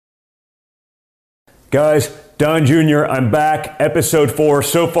Guys, Don Jr., I'm back, episode 4.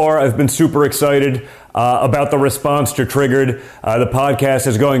 So far, I've been super excited about the response to Triggered. The podcast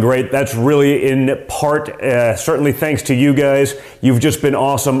is going great. That's really in part, certainly thanks to you guys. You've just been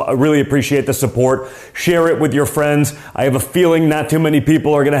awesome. I really appreciate the support. Share it with your friends. I have a feeling not too many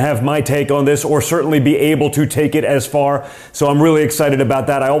people are going to have my take on this or certainly be able to take it as far. So I'm really excited about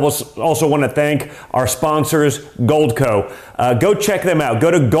that. I also want to thank our sponsors, Goldco. Go check them out.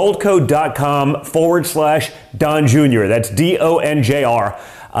 Go to goldco.com/Don Jr. That's DONJR.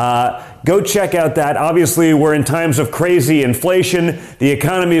 Go check out that. Obviously, we're in times of crazy inflation. The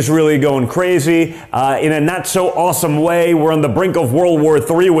economy is really going crazy in a not so awesome way. We're on the brink of World War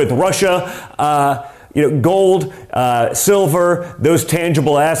III with Russia. Gold, silver, those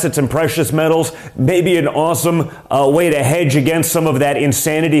tangible assets and precious metals may be an awesome way to hedge against some of that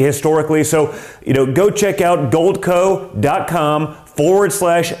insanity historically. So, go check out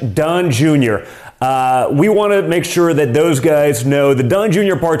goldco.com/Don Jr. We want to make sure that those guys know the Don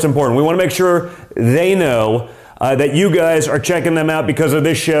Jr. part's important. We want to make sure they know that you guys are checking them out because of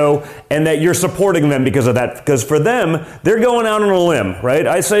this show and that you're supporting them because of that. Because for them, they're going out on a limb, right?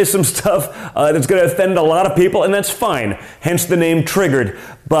 I say some stuff that's going to offend a lot of people, and that's fine. Hence the name Triggered.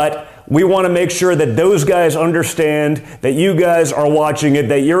 But we want to make sure that those guys understand that you guys are watching it,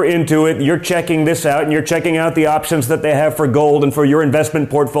 that you're into it, you're checking this out, and you're checking out the options that they have for gold and for your investment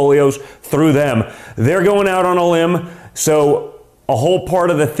portfolios through them. They're going out on a limb, so a whole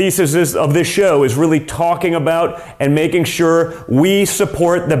part of the thesis of this show is really talking about and making sure we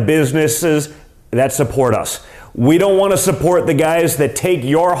support the businesses that support us. We don't want to support the guys that take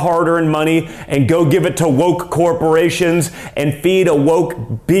your hard-earned money and go give it to woke corporations and feed a woke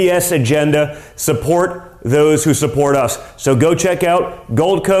BS agenda. Support those who support us. So go check out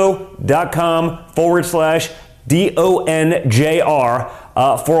goldco.com/DONJR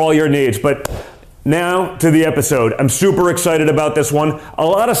for all your needs. But now to the episode. I'm super excited about this one. A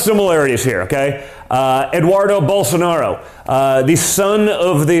lot of similarities here, okay? Eduardo Bolsonaro, the son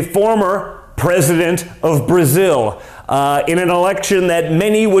of the former president of Brazil, in an election that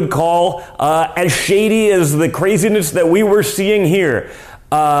many would call as shady as the craziness that we were seeing here.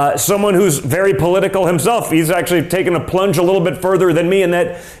 Someone who's very political himself. He's actually taken a plunge a little bit further than me in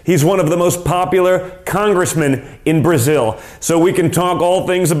that he's one of the most popular congressmen in Brazil. So we can talk all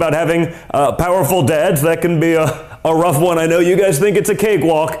things about having powerful dads. That can be a rough one. I know you guys think it's a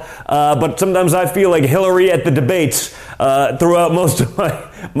cakewalk, but sometimes I feel like Hillary at the debates throughout most of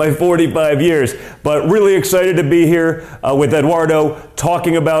my 45 years. But really excited to be here with Eduardo,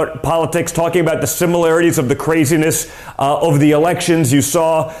 talking about politics, talking about the similarities of the craziness of the elections. You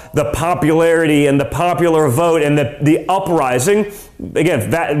saw the popularity and the popular vote and the uprising. Again,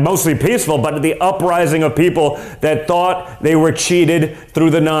 that mostly peaceful, but the uprising of people that thought they were cheated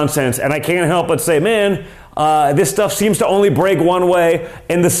through the nonsense. And I can't help but say, man, this stuff seems to only break one way,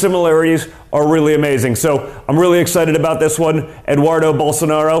 and the similarities are really amazing. So I'm really excited about this one. Eduardo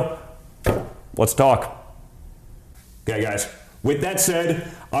Bolsonaro, let's talk. Okay, guys. With that said,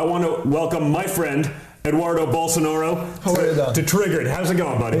 I want to welcome my friend, Eduardo Bolsonaro, to Triggered. How's it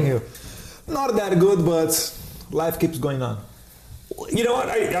going, buddy? Thank you. Not that good, but life keeps going on. You know what?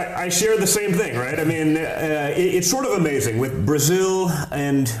 I share the same thing, right? I mean, it's sort of amazing with Brazil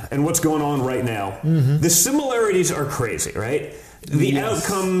and what's going on right now. Mm-hmm. The similarities are crazy, right? The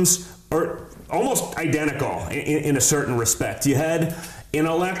outcomes are almost identical in a certain respect. You had an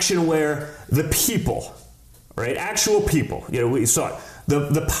election where the people, right, actual people, we saw it,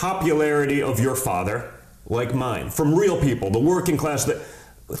 the popularity of your father, like mine, from real people, the working class,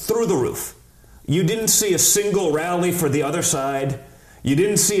 through the roof. You didn't see a single rally for the other side. You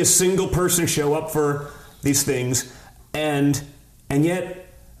didn't see a single person show up for these things. And yet,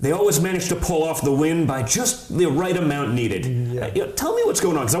 they always managed to pull off the win by just the right amount needed. Yeah. Tell me what's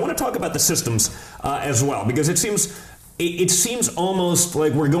going on, because I want to talk about the systems as well, because it seems almost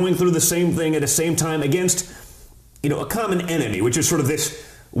like we're going through the same thing at the same time against a common enemy, which is sort of this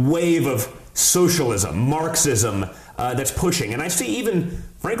wave of socialism, Marxism, that's pushing. And I see even,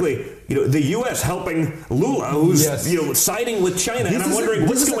 frankly, the U.S. helping Lula, who's siding with China. And I'm wondering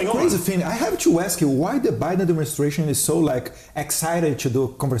what's going on. This is a crazy thing. I have to ask you why the Biden administration is so excited to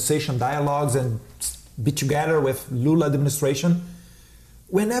do conversation, dialogues, and be together with Lula administration,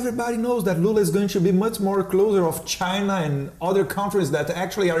 when everybody knows that Lula is going to be much more closer of China and other countries that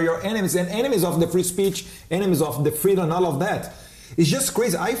actually are your enemies and enemies of the free speech, enemies of the freedom, and all of that. It's just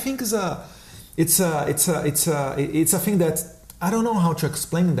crazy. I think it's a thing that I don't know how to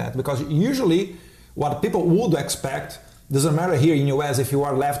explain that, because usually what people would expect, doesn't matter here in US if you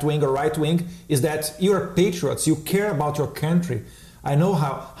are left wing or right wing, is that you're patriots, you care about your country. I know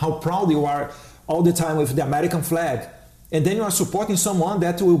how proud you are all the time with the American flag, and then you are supporting someone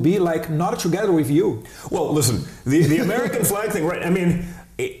that will be like not together with you. Well, listen, the American flag thing, right? I mean,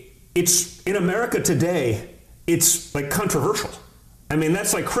 it's in America today, it's like controversial. I mean,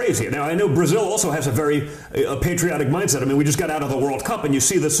 that's like crazy. Now, I know Brazil also has a very patriotic mindset. I mean, we just got out of the World Cup and you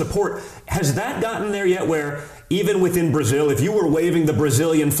see the support. Has that gotten there yet where even within Brazil, if you were waving the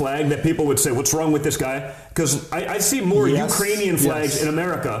Brazilian flag, that people would say, what's wrong with this guy? Because I see more Ukrainian flags in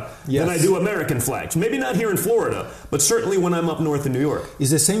America than I do American flags. Maybe not here in Florida, but certainly when I'm up north in New York.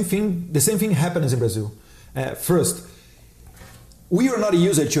 It's the same thing. The same thing happens in Brazil. First, we are not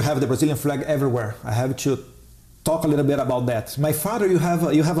used to have the Brazilian flag everywhere. I have to talk a little bit about that. My father, you have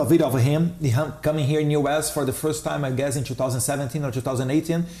a video of him coming here in US for the first time, I guess in 2017 or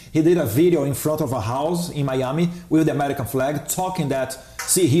 2018. He did a video in front of a house in Miami with the American flag, talking that,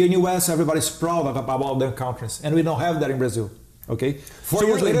 see, here in US, everybody's proud about their countries, and we don't have that in Brazil. Okay? 4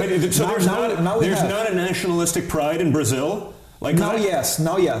 years later, there's not a nationalistic pride in Brazil? Like now, yes.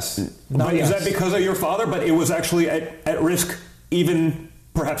 Is that because of your father, but it was actually at risk even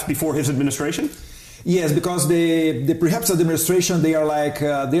perhaps before his administration? Yes, because the perhaps administration, they are like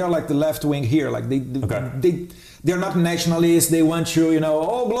the left wing here. Like they're not nationalists. They want to,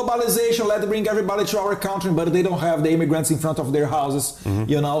 globalization. Let's bring everybody to our country, but they don't have the immigrants in front of their houses.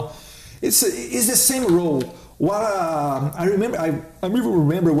 It's the same role. What I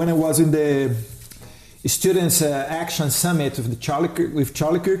remember when I was in the Students Action Summit with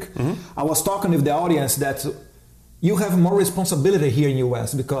Charlie Kirk. I was talking with the audience that you have more responsibility here in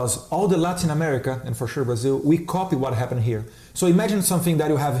US because all the Latin America, and for sure Brazil, we copy what happened here. So imagine something that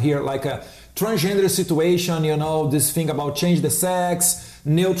you have here like a transgender situation, this thing about change the sex,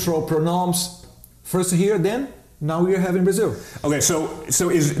 neutral pronouns. First here, then now we are having Brazil. Okay, so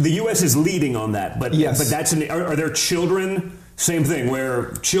is the US is leading on that, but that's are there children, same thing,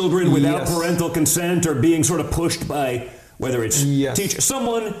 where children without parental consent are being sort of pushed by, whether it's teacher,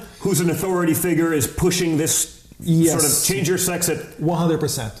 someone who's an authority figure is pushing this sort of change your sex at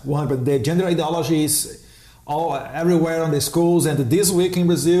 100%. The gender ideology is all everywhere on the schools. And this week in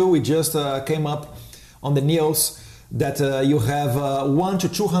Brazil, we just came up on the news that you have 100 to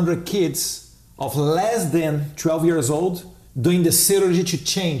 200 kids of less than 12 years old doing the surgery to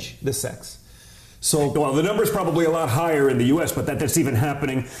change the sex. So, well, the number is probably a lot higher in the U.S., but that's even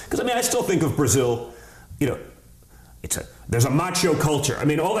happening. Because I still think of Brazil, there's a macho culture. I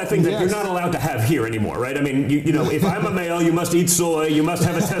mean, all that thing that you're not allowed to have here anymore, right? I mean, if I'm a male, you must eat soy, you must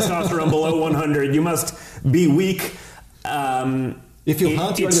have a testosterone below 100, you must be weak. If you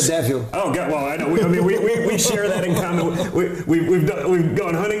hunt, you're the devil. Oh God! Well, I know. We share that in common. We've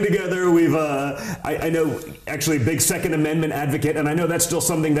gone hunting together. I know actually big Second Amendment advocate, and I know that's still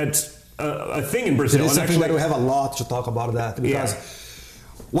something that's a thing in Brazil. It's something that we have a lot to talk about that because.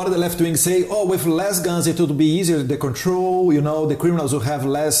 What do the left wing say? Oh, with less guns, it would be easier to control. The criminals will have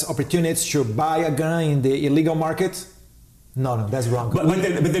less opportunities to buy a gun in the illegal market. No, that's wrong. But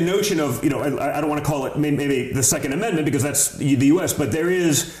the notion of, I don't want to call it maybe the Second Amendment because that's the U.S., but there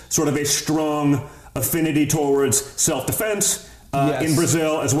is sort of a strong affinity towards self-defense in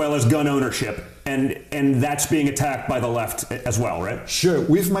Brazil as well as gun ownership. And that's being attacked by the left as well, right? Sure.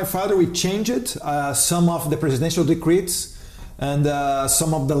 With my father, we changed some of the presidential decrees and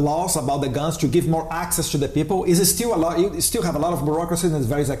some of the laws about the guns to give more access to the people. Is still a lot. You still have a lot of bureaucracy and it's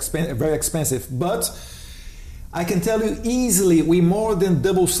very expensive. But I can tell you easily, we more than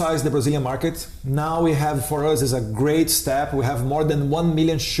double-sized the Brazilian market. Now we have, for us, is a great step. We have more than 1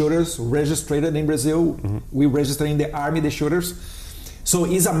 million shooters registered in Brazil. We registered in the army the shooters. So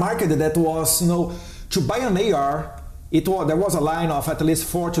it's a market that was, to buy an AR. There was a line of at least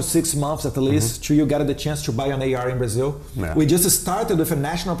 4 to 6 months at least till you get the chance to buy an AR in Brazil. Yeah. We just started with a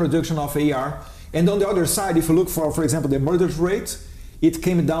national production of AR. And on the other side, if you look for example, the murder rate, it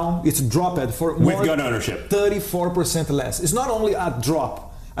came down, it's dropped for with gun ownership. 34% less. It's not only a drop.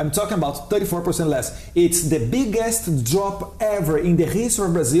 I'm talking about 34% less. It's the biggest drop ever in the history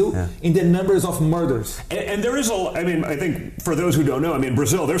of Brazil in the numbers of murders. And there is I think for those who don't know,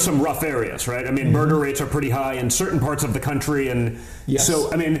 Brazil, there's some rough areas, right? Murder rates are pretty high in certain parts of the country. And so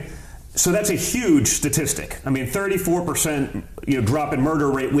that's a huge statistic. 34% drop in murder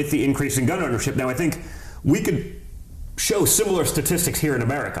rate with the increase in gun ownership. Now, I think we could show similar statistics here in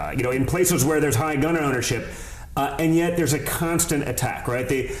America, in places where there's high gun ownership. And yet there's a constant attack, right?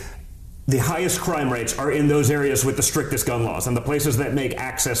 The highest crime rates are in those areas with the strictest gun laws and the places that make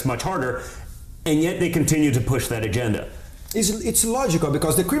access much harder, and yet they continue to push that agenda. It's logical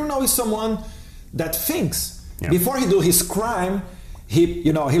because the criminal is someone that thinks before he do his crime, he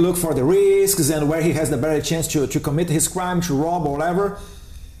look for the risks and where he has the better chance to commit his crime, to rob or whatever.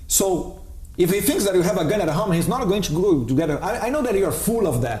 So If he thinks that you have a gun at home, he's not going to go to get it. I know that you are full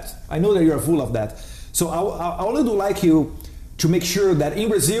of that. I know that you are full of that. So I only do like you to make sure that in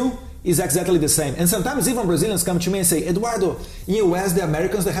Brazil is exactly the same. And sometimes even Brazilians come to me and say, Eduardo, in US, the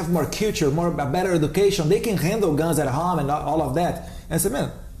Americans, they have more culture, a better education. They can handle guns at home and all of that. And I said,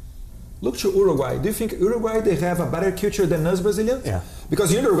 man, look to Uruguay. Do you think Uruguay, they have a better culture than us Brazilians? Yeah.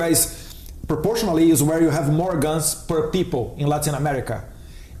 Because Uruguay proportionally is where you have more guns per people in Latin America.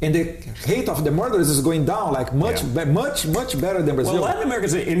 And the rate of the murders is going down like much better than Brazil. Well, Latin America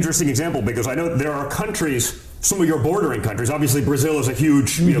is an interesting example because I know there are countries, some of your bordering countries, obviously Brazil is a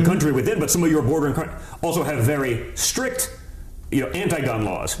huge country within, but some of your bordering countries also have very strict anti-gun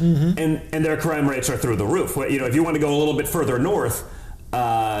laws, and their crime rates are through the roof. If you want to go a little bit further north,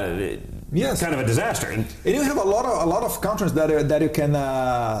 yes, kind of a disaster. And you have a lot of countries that you can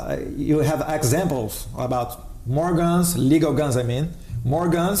you have examples about more guns, legal guns. I mean, more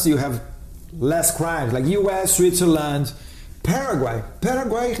guns. You have less crimes, like U.S., Switzerland, Paraguay.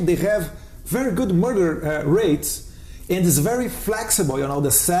 Paraguay, they have very good murder rates, and it's very flexible.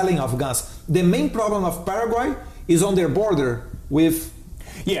 The selling of guns. The main problem of Paraguay is on their border with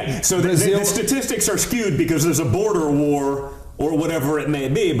so the statistics are skewed because there's a border war or whatever it may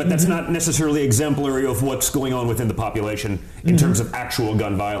be, but that's not necessarily exemplary of what's going on within the population in terms of actual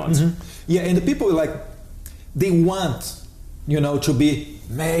gun violence. Yeah, and the people they want to be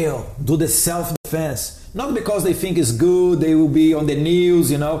male, do the self-defense, not because they think it's good, they will be on the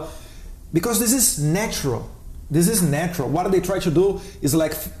news, because this is natural. This is natural. What they try to do is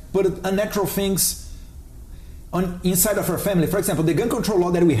put unnatural things inside of our family. For example, the gun control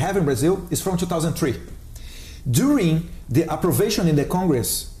law that we have in Brazil is from 2003. During the approval in the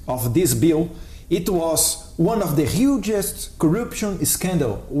Congress of this bill, it was one of the hugest corruption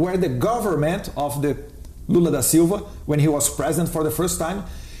scandal where the government of the Lula da Silva, when he was president for the first time,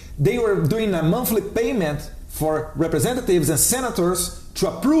 they were doing a monthly payment for representatives and senators to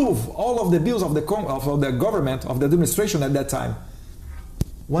approve all of the bills of the government, of the administration at that time.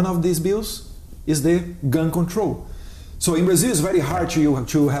 One of these bills is the gun control. So in Brazil, it's very hard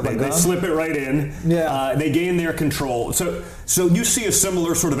to have a gun. They slip it right in. Yeah. They gain their control. So you see a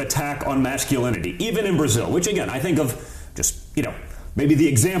similar sort of attack on masculinity, even in Brazil, which again, I think of just, maybe the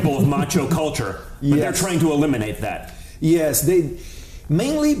example of macho culture, but they're trying to eliminate that. Yes, they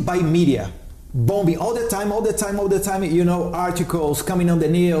mainly by media. Bombing all the time, articles coming on the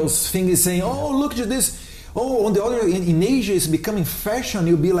news, things saying, oh, look at this. Oh, on the other, in Asia, it's becoming fashion.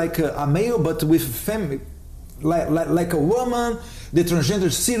 You'll be like a male, but with family. Like a woman, the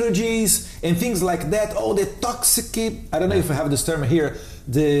transgender surgeries and things like that. Oh, the toxic, I don't know if I have this term here,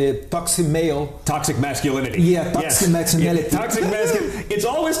 the toxic male. Toxic masculinity. Yeah, toxic masculinity. Yeah, toxic masculinity. It's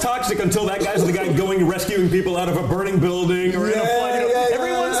always toxic until that guy's the guy going rescuing people out of a burning building or in a flood.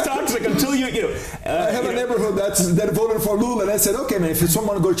 Everyone's toxic until you I have a neighborhood that voted for Lula, and I said, okay, man, if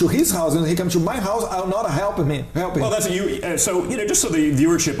someone goes to his house and he comes to my house, I'll not help him. Well, that's you. So just so the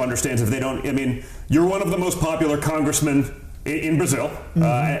viewership understands, if they don't, you're one of the most popular congressmen in Brazil,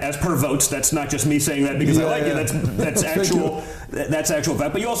 as per votes. That's not just me saying that because I like you. That's actual. That's actual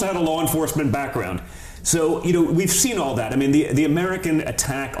fact. But you also had a law enforcement background. So, we've seen all that. The American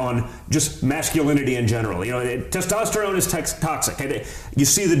attack on just masculinity in general. Testosterone is toxic. You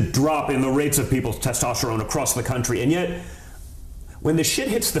see the drop in the rates of people's testosterone across the country. And yet, when the shit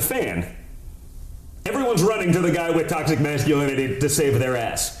hits the fan, everyone's running to the guy with toxic masculinity to save their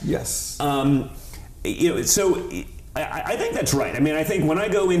ass. Yes. So I think that's right. I think when I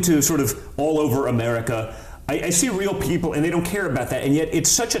go into sort of all over America, I see real people and they don't care about that. And yet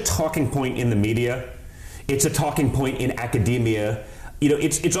it's such a talking point in the media. It's a talking point in academia.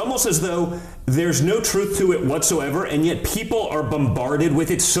 It's almost as though there's no truth to it whatsoever, and yet people are bombarded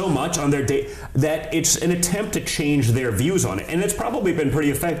with it so much on their day that it's an attempt to change their views on it. And it's probably been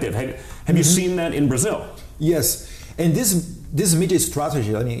pretty effective. Have you seen that in Brazil? Yes. And this media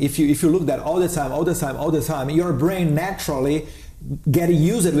strategy, if you look at all the time, your brain naturally get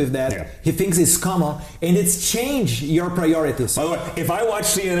used with that. Yeah. He thinks it's common, and it's changed your priorities. By the way, if I watch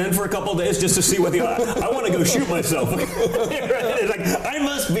CNN for a couple of days just to see what I want to go shoot myself. It's I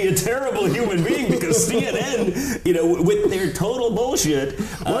must be a terrible human being because CNN, with their total bullshit,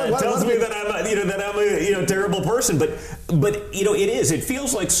 tells me that I'm a terrible person. But it is. It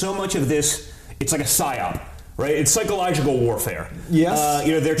feels like so much of this. It's like a psyop. Right, it's psychological warfare. Yes,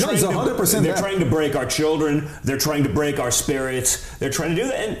 they're trying to break our children. They're trying to break our spirits. They're trying to do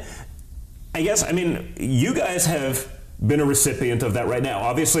that. And I guess, you guys have been a recipient of that right now.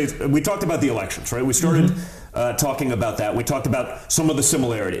 Obviously, we talked about the elections, right? We started talking about that. We talked about some of the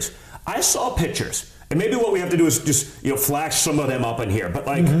similarities. I saw pictures, and maybe what we have to do is just flash some of them up in here. But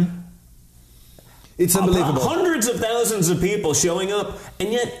It's unbelievable. Hundreds of thousands of people showing up,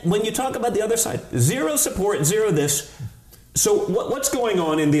 and yet when you talk about the other side, zero support, zero this. So what's going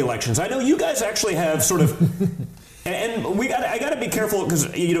on in the elections? I know you guys actually have sort of, and I got to be careful because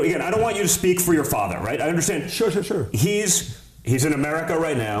again, I don't want you to speak for your father, right? I understand. Sure. He's in America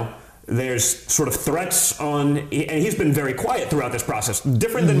right now. There's sort of threats on, and he's been very quiet throughout this process.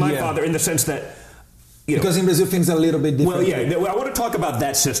 Different than my father in the sense that. Because in Brazil things are a little bit different. Well, yeah, I want to talk about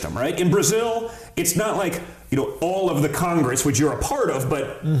that system, right? In Brazil, it's not like all of the Congress, which you're a part of,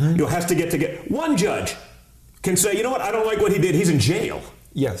 but has to get one judge can say, you know what, I don't like what he did. He's in jail.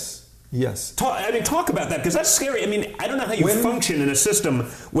 Yes. Talk about that because that's scary. I mean, I don't know how you function in a system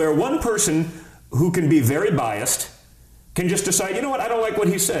where one person who can be very biased can just decide, you know what, I don't like what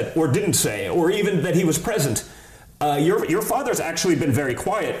he said or didn't say, or even that he was present. Your father's actually been very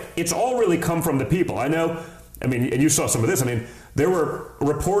quiet. It's all really come from the people. I know, and you saw some of this. There were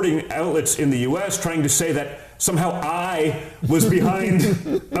reporting outlets in the U.S. trying to say that somehow I was behind.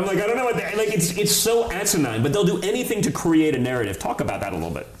 I'm like, I don't know. It's so asinine, but they'll do anything to create a narrative. Talk about that a little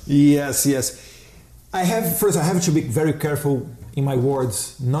bit. Yes. I have to be very careful in my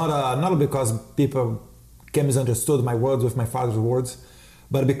words, not because people can misunderstood my words with my father's words,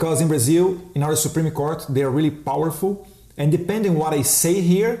 but because in Brazil, in our Supreme Court, they are really powerful. And depending on what I say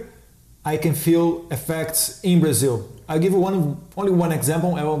here, I can feel effects in Brazil. I'll give you only one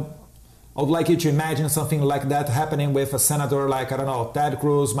example. I would like you to imagine something like that happening with a senator like, I don't know, Ted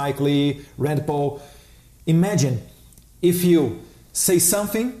Cruz, Mike Lee, Rand Paul. Imagine if you say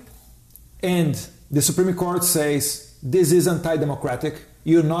something and the Supreme Court says, this is anti-democratic,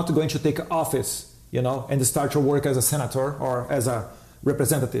 you're not going to take office, and start your work as a senator or as a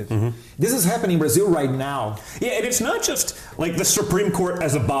representative. This is happening in Brazil right now. Yeah, and it's not just like the Supreme Court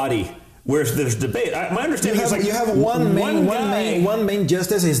as a body where there's debate. My understanding is you have one main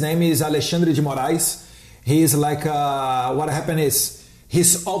justice. His name is Alexandre de Moraes. He is like what happened is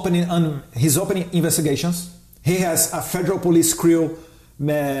he's opening investigations. He has a federal police crew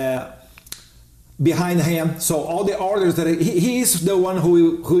behind him. So all the orders that he is the one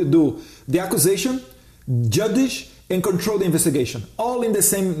who do the accusation, judge, and control the investigation, all in the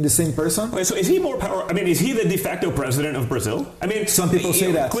same person. Okay, so is he more powerful? Is he the de facto president of Brazil? Some people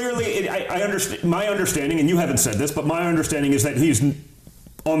say that. Clearly, I understand. My understanding, and you haven't said this, but my understanding is that he's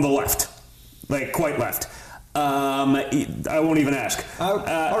on the left, like quite left. I won't even ask. All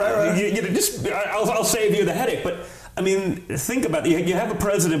right. I'll save you the headache. But think about it. You have a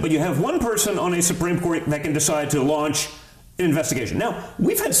president, but you have one person on a Supreme Court that can decide to launch an investigation. Now,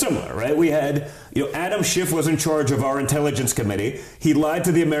 we've had similar, right? We had, Adam Schiff was in charge of our intelligence committee. He lied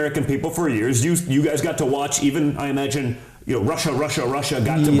to the American people for years. You guys got to watch even, I imagine, Russia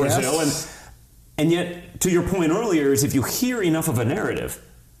got to Brazil. And yet, to your point earlier, is if you hear enough of a narrative,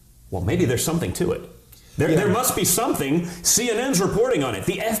 well, maybe there's something to it. There must be something. CNN's reporting on it.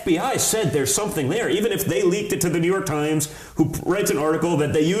 The FBI said there's something there, even if they leaked it to the New York Times, who writes an article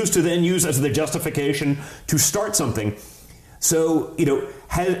that they then use as the justification to start something. So,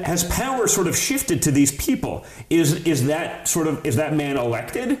 has power sort of shifted to these people? Is that man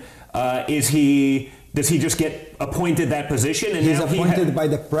elected? Does he just get appointed that position? And he's appointed by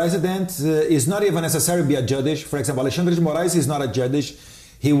the president. It's not even necessary to be a judge. For example, Alexandre de Moraes is not a judge.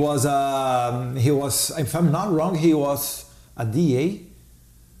 He was, if I'm not wrong, he was a DA,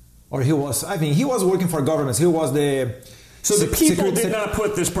 or he was working for governments. He was So the people did not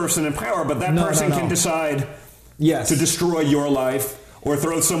put this person in power, but that person can decide. Yes. To destroy your life or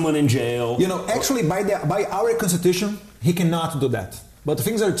throw someone in jail. Actually, by our constitution, he cannot do that. But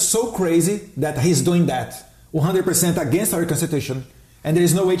things are so crazy that he's doing that 100% against our constitution, and there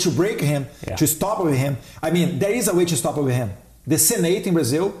is no way to break him, to stop with him. There is a way to stop with him. The Senate in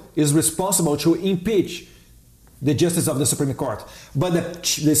Brazil is responsible to impeach the justice of the Supreme Court, but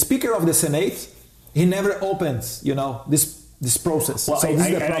the Speaker of the Senate, he never opens, this process. Well, so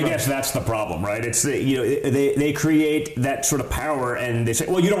I guess that's the problem, right? It's they create that sort of power, and they say,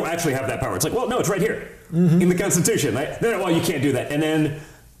 well, you don't actually have that power. It's like, well, no, it's right here in the Constitution. Well, you can't do that, and then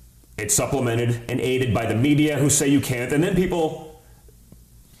it's supplemented and aided by the media who say you can't, and then people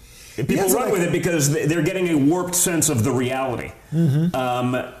run with it because they're getting a warped sense of the reality.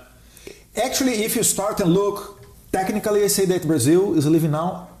 Actually, if you start and look, technically, I say that Brazil is living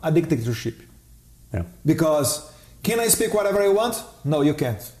now a dictatorship. Yeah. Because can I speak whatever I want? No, you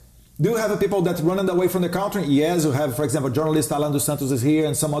can't. Do you have people that running away from the country? Yes, you have, for example, journalist Alan dos Santos is here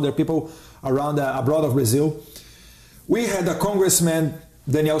and some other people around abroad of Brazil. We had a congressman,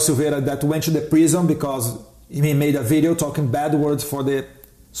 Daniel Silveira, that went to the prison because he made a video talking bad words for the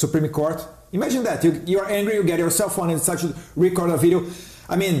Supreme Court. Imagine that. You are angry, you get your cell phone and start to record a video.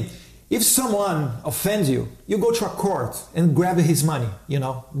 if someone offends you, you go to a court and grab his money, you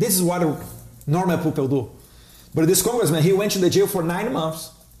know. This is what normal people do. But this congressman, he went to the jail for 9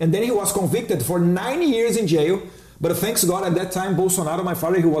 months, and then he was convicted for 9 years in jail. But thanks God, at that time, Bolsonaro, my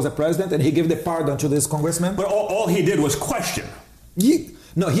father, he was a president, and he gave the pardon to this congressman. But all he did was question. He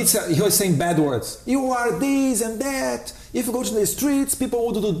was saying bad words. You are this and that. If you go to the streets, people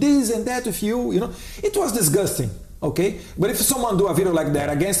will do this and that with you. You know, it was disgusting. Okay, but if someone do a video like that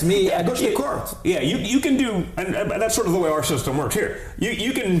against me, I go to the court. Yeah, you can do, and that's sort of the way our system works here.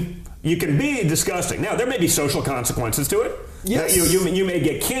 You can be disgusting. Now there may be social consequences to it. Yes. You may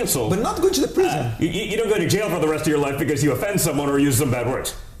get canceled, but not go to the prison. You don't go to jail for the rest of your life because you offend someone or use some bad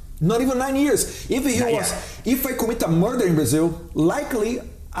words. Not even 9 years. If I commit a murder in Brazil, likely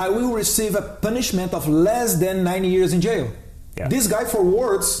I will receive a punishment of less than 9 years in jail. Yeah. This guy for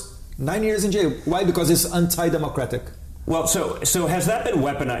words. 9 years in jail. Why? Because it's anti-democratic. Well, so has that been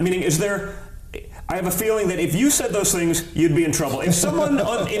weaponized? Meaning, is there? I have a feeling that if you said those things, you'd be in trouble. If someone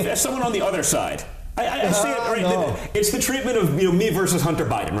on the other side, I see it. Right? No. It's the treatment of me versus Hunter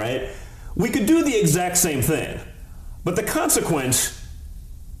Biden, right? We could do the exact same thing, but the consequence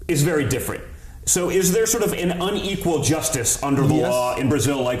is very different. So, is there sort of an unequal justice under the law in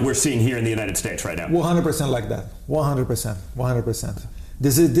Brazil, like we're seeing here in the United States right now? 100% like that. 100%. 100%.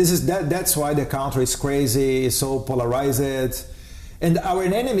 That's why the country is crazy, is so polarized, and our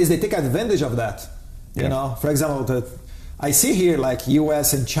enemies, they take advantage of that. You know, for example, I see here like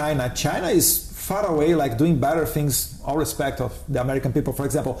U.S. and China. China is far away, like doing better things. All respect of the American people. For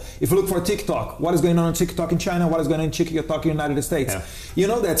example, if you look for TikTok, what is going on TikTok in China? What is going on in TikTok in the United States? Yeah. You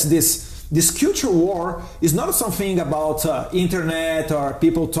know, that's this culture war is not something about internet or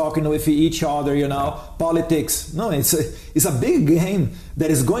people talking with each other, you know, politics. No, it's a big game that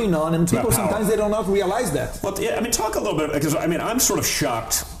is going on, and people sometimes they do not realize that. Well, yeah, I mean, talk a little bit, because I mean, I'm sort of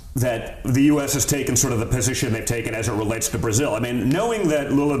shocked that the U.S. has taken sort of the position they've taken as it relates to Brazil. I mean, knowing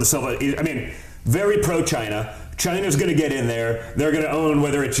that Lula da Silva, I mean, very pro-China. China's going to get in there. They're going to own,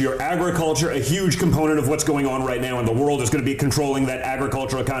 whether it's your agriculture, a huge component of what's going on right now in the world is going to be controlling that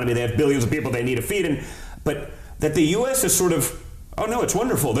agricultural economy. They have billions of people they need to feed. But that the U.S. is sort of, oh no, it's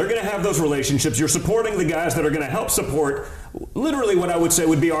wonderful. They're going to have those relationships. You're supporting the guys that are going to help support literally what I would say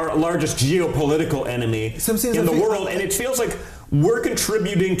would be our largest geopolitical enemy in the world. And it feels like we're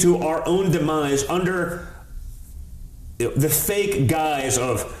contributing to our own demise under the fake guise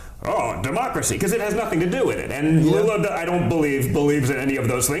of, democracy, because it has nothing to do with it. And Lula, I don't believes in any of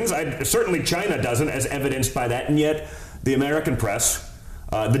those things. Certainly China doesn't, as evidenced by that. And yet the American press,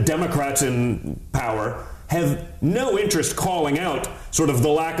 the Democrats in power, have no interest calling out sort of the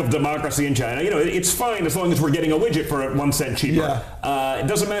lack of democracy in China. You know, it's fine as long as we're getting a widget for 1 cent cheaper. It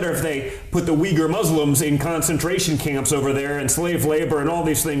doesn't matter if they put the Uyghur Muslims in concentration camps over there and slave labor and all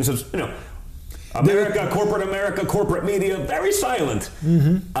these things. You know, America, corporate media, very silent.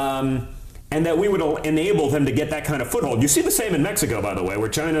 Mm-hmm. And that we would enable them to get that kind of foothold. You see the same in Mexico, by the way, where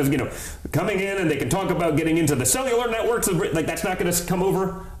China's, coming in and they can talk about getting into the cellular networks. Like, that's not going to come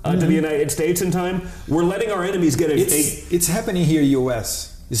over to the United States in time. We're letting our enemies get It's happening here,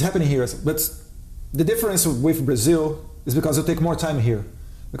 U.S. It's happening here. But the difference with Brazil is because it take more time here.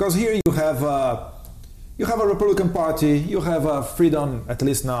 Because here you have a Republican Party, you have freedom, at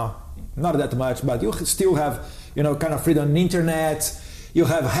least now. Not that much, but you still have, kind of freedom on the internet. You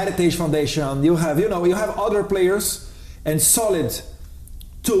have Heritage Foundation. You have, you have other players and solid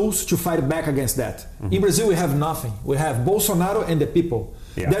tools to fight back against that. Mm-hmm. In Brazil, we have nothing. We have Bolsonaro and the people.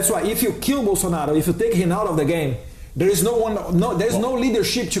 Yeah. That's why if you kill Bolsonaro, if you take him out of the game, there is no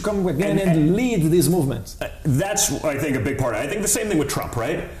leadership to come again and lead this movement. That's, I think, a big part of it. I think the same thing with Trump,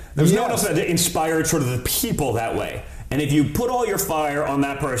 right? There's no one else that inspired sort of the people that way. And if you put all your fire on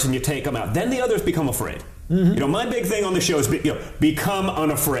that person, you take them out. Then the others become afraid. Mm-hmm. My big thing on the show is become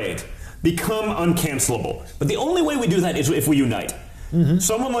unafraid, become uncancelable. But the only way we do that is if we unite. Mm-hmm.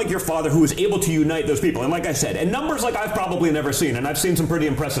 Someone like your father who is able to unite those people. And like I said, and numbers like I've probably never seen. And I've seen some pretty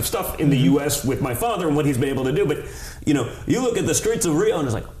impressive stuff in the U.S. with my father and what he's been able to do. But, you look at the streets of Rio and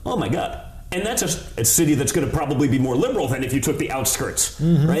it's like, oh my God. And that's a city that's going to probably be more liberal than if you took the outskirts,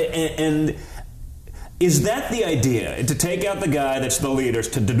 right? And is that the idea, to take out the guy that's the leaders,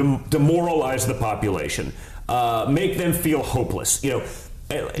 to demoralize the population, make them feel hopeless?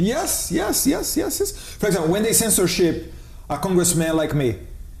 Yes. For example, when they censorship a congressman like me,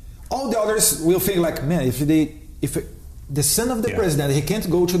 all the others will think like, man, if the son of the president, he can't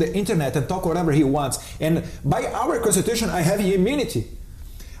go to the internet and talk whatever he wants. And by our constitution, I have immunity.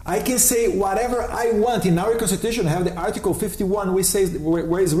 I can say whatever I want. In our constitution, I have the Article 51, which says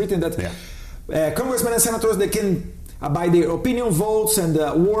where it's written that congressmen and senators, they can by their opinion votes and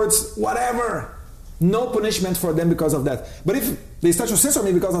words, whatever. No punishment for them because of that. But if they start to censor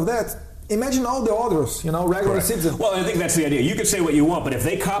me because of that, imagine all the others, regular citizens. Well, I think that's the idea. You can say what you want, but if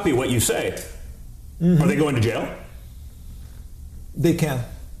they copy what you say, are they going to jail? They can.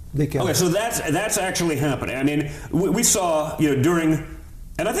 Okay, so that's actually happening. I mean, we saw, during,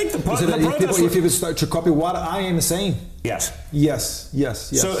 and I think the protests. If people start to copy what I am saying. Yes.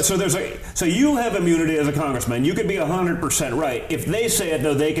 So you have immunity as a congressman. You could be 100% right. If they say it,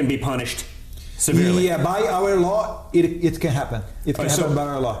 though, they can be punished severely. Yeah, by our law, it can happen. It can happen by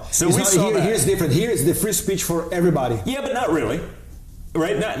our law. So here's different. Here is the free speech for everybody. Yeah, but not really.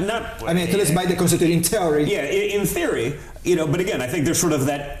 Right? Not. I mean, at least by the Constitution, in theory. Yeah, in theory, but again, I think there's sort of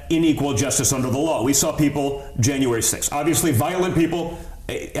that unequal justice under the law. We saw people January 6th. Obviously, violent people.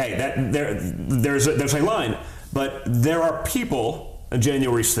 Hey, there's a line, but there are people on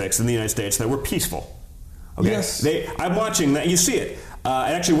January 6th in the United States that were peaceful. Okay? Yes. I'm watching that. You see it.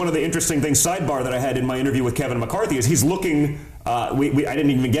 Actually, one of the interesting things, sidebar, that I had in my interview with Kevin McCarthy is he's looking. I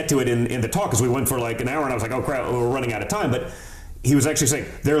didn't even get to it in the talk because we went for like an hour, and I was like, oh crap, we're running out of time, but. He was actually saying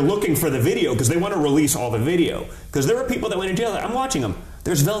they're looking for the video because they want to release all the video. Because there are people that went in jail. I'm watching them.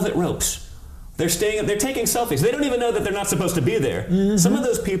 There's velvet ropes. They're taking selfies. They don't even know that they're not supposed to be there. Mm-hmm. Some of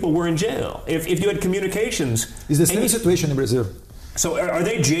those people were in jail. If you had communications... It's the same situation in Brazil. So are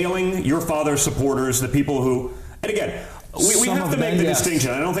they jailing your father's supporters, the people who... And again... We have to make the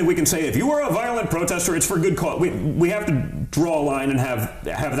distinction. I don't think we can say if you are a violent protester, it's for good cause. We have to draw a line and have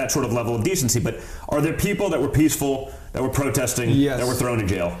that sort of level of decency. But are there people that were peaceful, that were protesting, that were thrown in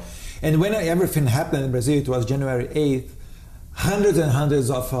jail? And when everything happened in Brazil, it was January 8th, hundreds and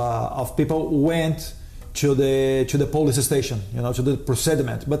hundreds of people went to the police station, to the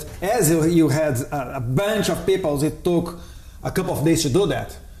procediment. But as you had a bunch of people, it took a couple of days to do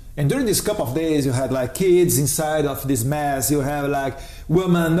that. And during this couple of days, you had like kids inside of this mess. You have like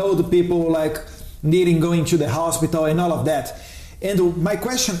women, old people like needing going to the hospital and all of that. And my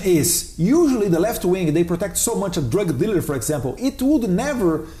question is, usually the left wing, they protect so much a drug dealer, for example. It would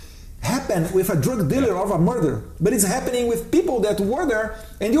never happen with a drug dealer or a murder, but it's happening with people that were there.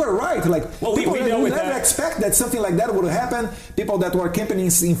 And you are right, like people would never expect that something like that would happen. People that were campaigning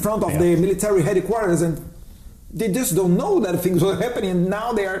in front of the military headquarters, and they just don't know that things were happening. And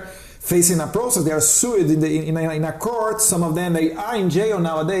now they are facing a process. They are sued in a court. Some of them, they are in jail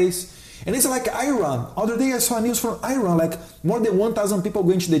nowadays. And it's like Iran. Other day I saw news from Iran, like more than 1,000 people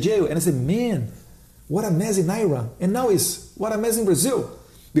going to the jail. And I said, man, what a mess in Iran. And now it's what a mess in Brazil.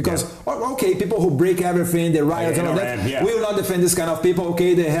 Because, okay, people who break everything, the riots and all that, we will not defend this kind of people.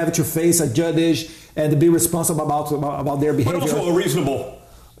 Okay, they have to face a judge and be responsible about their behavior. But also a reasonable...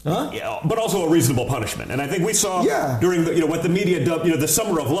 but also a reasonable punishment. And I think we saw during what the media dubbed the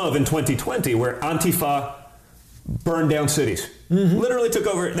summer of love in 2020, where Antifa burned down cities. Mm-hmm. Literally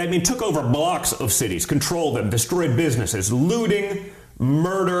took over blocks of cities, controlled them, destroyed businesses, looting,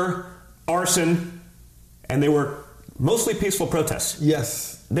 murder, arson, and they were mostly peaceful protests.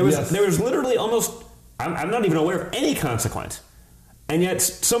 Yes. There was literally almost, I'm not even aware of any consequence. And yet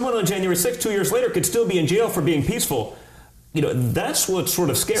someone on January 6th, 2 years later, could still be in jail for being peaceful. That's what's sort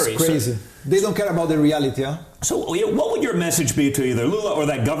of scary. It's crazy. They don't care about the reality, huh? So what would your message be to either Lula or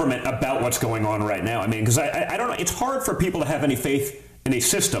that government about what's going on right now? I mean, because I don't know. It's hard for people to have any faith in a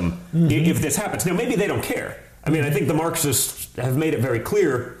system if this happens. Now, maybe they don't care. I mean, I think the Marxists have made it very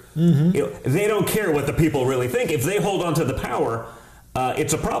clear. They don't care what the people really think. If they hold on to the power,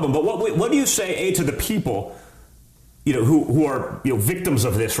 it's a problem. But what do you say, to the people who are victims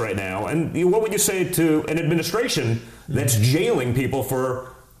of this right now, and what would you say to an administration that's jailing people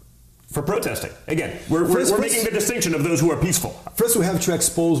for protesting? Again, we're making the distinction of those who are peaceful. First, we have to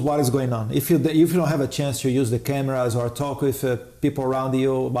expose what is going on. If you don't have a chance to use the cameras or talk with people around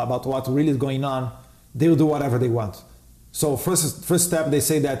you about what really is going on, they will do whatever they want. So first step, they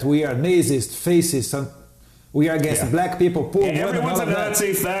say that we are Nazis, fascists, and we are against black people, poor women. Everyone's a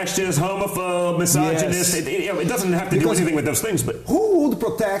Nazi, fascist, homophobe, misogynist. Yes. It doesn't have to do anything with those things. But who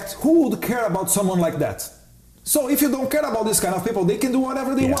would care about someone like that? So if you don't care about this kind of people, they can do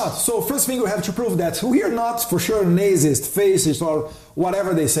whatever they want. So first thing, we have to prove that we are not for sure Nazis, fascists, or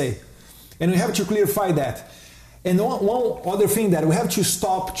whatever they say. And we have to clarify that. And one other thing, that we have to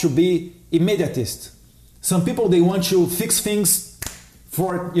stop to be immediatist. Some people, they want to fix things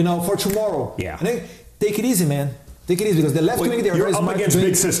for tomorrow. Yeah. And take it easy, man. Take it easy, because the left wing, they're you're up against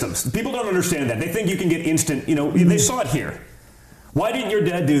big systems. People don't understand that. They think you can get instant, they saw it here. Why didn't your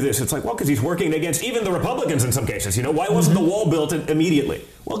dad do this? It's like, well, because he's working against even the Republicans in some cases. Why wasn't the wall built immediately?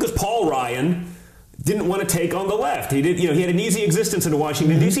 Well, because Paul Ryan didn't want to take on the left. He did, he had an easy existence in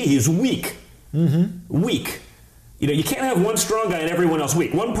Washington, D.C. He's weak. Weak. you can't have one strong guy and everyone else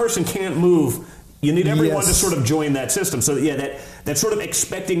weak. One person can't move. You need everyone to sort of join that system. So that sort of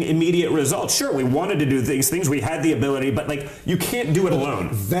expecting immediate results. Sure, we wanted to do these things. We had the ability, but you can't do it alone.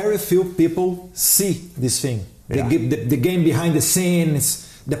 Very few people see this thing. Yeah. The game behind the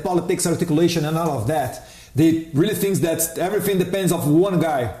scenes, the politics articulation and all of that. They really think that everything depends on one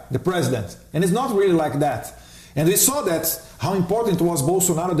guy, the president. And it's not really like that. And we saw that how important was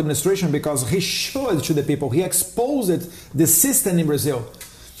Bolsonaro administration because he showed to the people, he exposed the system in Brazil.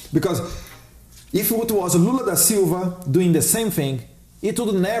 Because if it was Lula da Silva doing the same thing, it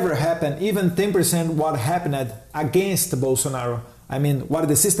would never happen, even 10% what happened against Bolsonaro. I mean, what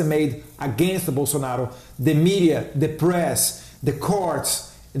the system made against Bolsonaro, the media, the press, the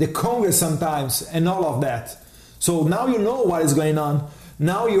courts, the Congress sometimes, and all of that. So now you know what is going on.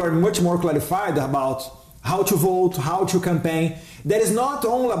 Now you are much more clarified about how to vote, how to campaign. That is not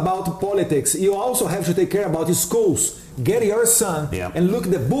only about politics. You also have to take care about schools. Get your son and look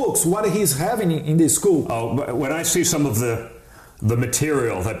at the books, what he's having in the school. Oh, when I see some of the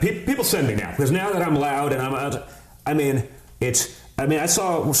material that people send me now, because now that I'm loud and I'm out, I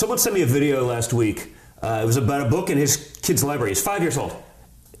saw someone sent me a video last week. It was about a book in his kid's library. He's 5 years old.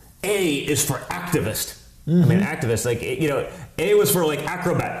 A is for activist. Activist, A was for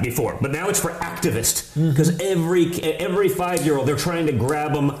acrobat before, but now it's for activist because every 5-year-old they're trying to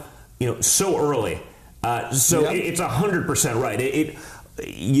grab them, so early. It's 100% right.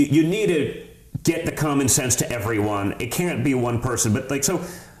 You need to get the common sense to everyone. It can't be one person, but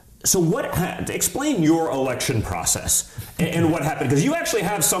explain your election process and what happened, because you actually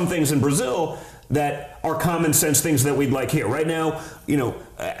have some things in Brazil that are common sense things that we'd like here. Right now,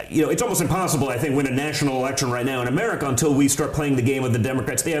 it's almost impossible, I think, win a national election right now in America until we start playing the game of the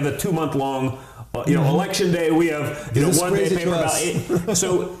Democrats. They have a 2-month-long, election day. We have, one day paper ballot.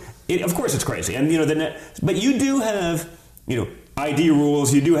 So, of course, it's crazy. And but you do have, ID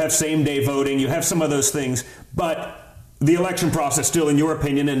rules. You do have same-day voting. You have some of those things, but the election process, still, in your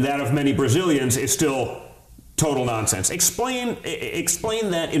opinion, and that of many Brazilians, is still total nonsense. Explain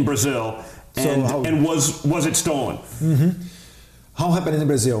that in Brazil. And was it stolen? How happened in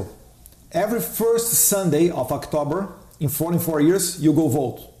Brazil? Every first Sunday of October, in 44 years, you go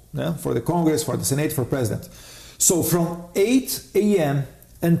vote for the Congress, for the Senate, for president. So from 8 a.m.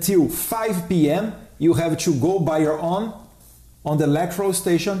 until 5 p.m., you have to go by your own on the electoral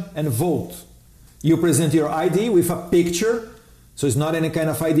station and vote. You present your ID with a picture, so it's not any kind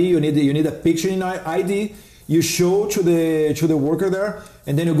of ID. You need a picture in your ID. You show to the worker there,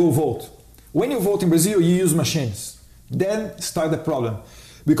 and then you go vote. When you vote in Brazil, you use machines. Then start the problem,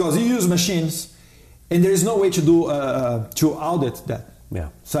 because you use machines, and there is no way to do to audit that. Yeah.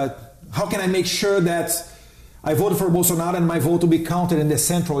 So how can I make sure that I voted for Bolsonaro and my vote will be counted in the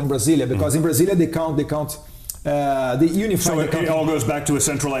central in Brasilia? Because in Brasilia they count the unified. So it all goes back to a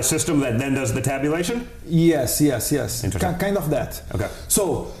centralized system that then does the tabulation? Yes. Interesting. Kind of that. Okay.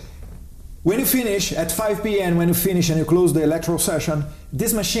 So when you finish at 5 p.m., when you finish and you close the electoral session,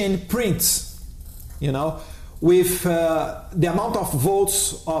 this machine prints, with the amount of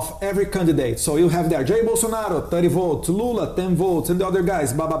votes of every candidate. So you have there Jair Bolsonaro, 30 votes, Lula, 10 votes, and the other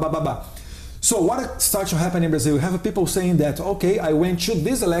guys, blah, blah, blah, blah, blah. So what starts to happen in Brazil? You have people saying that, okay, I went to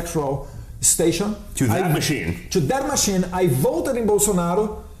this electoral station. To that machine, I voted in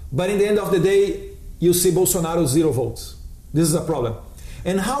Bolsonaro, but in the end of the day, you see Bolsonaro 0 votes. This is a problem.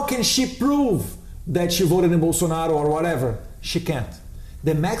 And how can she prove that she voted in Bolsonaro or whatever? She can't.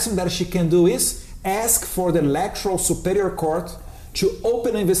 The maximum that she can do is ask for the electoral superior court to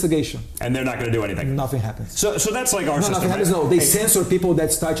open an investigation. And they're not going to do anything. Nothing happens. So that's like our system. Nothing happens. No, they censor people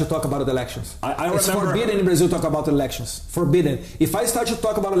that start to talk about the elections. It's forbidden in Brazil to talk about elections. Forbidden. If I start to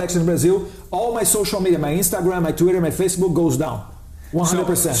talk about elections in Brazil, all my social media, my Instagram, my Twitter, my Facebook goes down.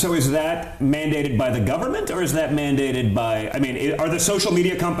 100%. So is that mandated by the government, or is that mandated by, are the social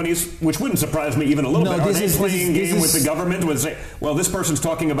media companies, which wouldn't surprise me even a little bit, are they playing a game with the government with say, well, this person's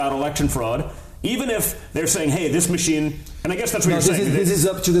talking about election fraud, even if they're saying, hey, this machine, and I guess that's what you're saying. This is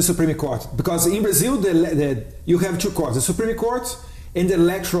up to the Supreme Court, because in Brazil, you have 2 courts, the Supreme Court and the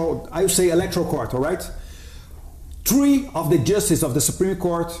electoral court, all right? 3 of the justices of the Supreme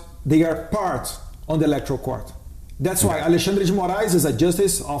Court, they are part on the electoral court. That's why Alexandre de Moraes is a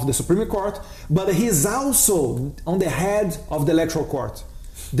justice of the Supreme Court, but he's also on the head of the electoral court.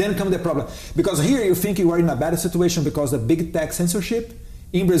 Then comes the problem. Because here you think you are in a bad situation because the big tech censorship.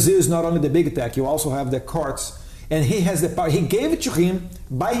 In Brazil is not only the big tech, you also have the courts. And he has the power. He gave it to him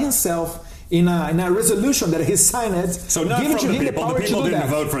by himself in a resolution that he signed. So not from the people. The people didn't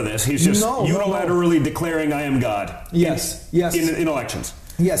vote for this. He's just unilaterally declaring I am God. Yes. In elections.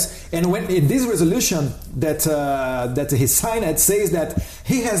 Yes, and when in this resolution that he signed, it says that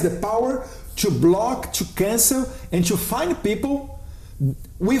he has the power to block, to cancel, and to fine people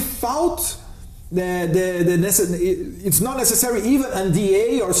without it's not necessary even a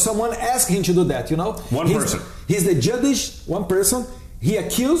DA or someone ask him to do that. He's the judge, one person. He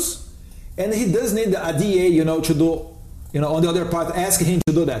accused, and he does need a DA, to do, on the other part, ask him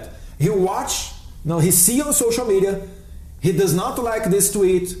to do that. He watch, he see on social media. He does not like this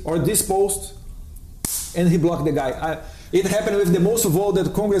tweet or this post, and he blocked the guy. It happened with the most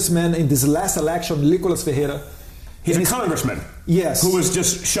voted congressman in this last election, Nicolas Ferreira. He's a congressman. Yes. Who was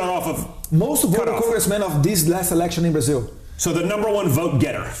just shut off of... Most voted congressman of this last election in Brazil. So the number one vote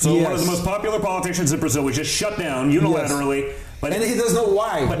getter. So yes. One of the most popular politicians in Brazil was just shut down unilaterally. Yes. But and he doesn't know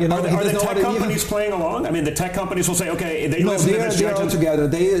why. But are the tech companies playing along? I mean, the tech companies will say, okay, they listen to this judge. They are all together.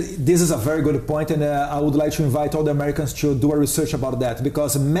 This is a very good point, and I would like to invite all the Americans to do a research about that,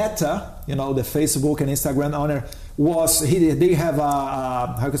 because Meta, the Facebook and Instagram owner, they have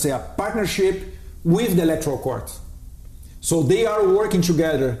a partnership with the electoral court. So they are working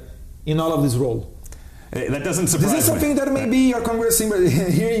together in all of this role. That doesn't surprise me. This is something that maybe your congressman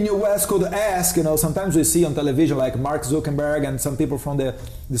here in US could ask. Sometimes we see on television like Mark Zuckerberg and some people from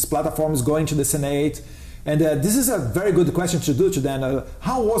these platforms going to the Senate. And this is a very good question to do to them.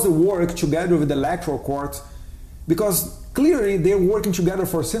 How was the work together with the electoral court? Because clearly they're working together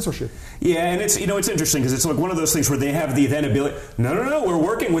for censorship. Yeah, and it's interesting because it's like one of those things where they have the then ability. No, we're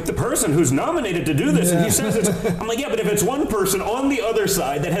working with the person who's nominated to do this, and he says it's. I'm like, yeah, but if it's one person on the other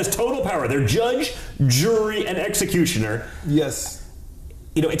side that has total power, they're judge, jury, and executioner. Yes.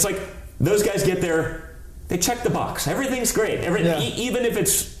 It's like those guys get there, they check the box. Everything's great. Even if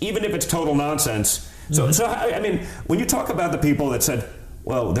it's total nonsense. So I mean, when you talk about the people that said,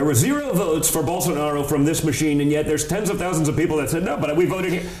 well, there were 0 votes for Bolsonaro from this machine, and yet there's tens of thousands of people that said no, but we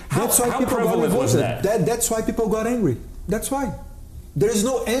voted here. How prevalent was that? That's why people got angry. That's why. There is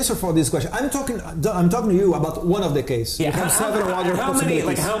no answer for this question. I'm talking to you about one of the cases. Yeah,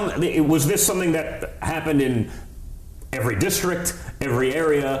 how many? Was this something that happened in every district, every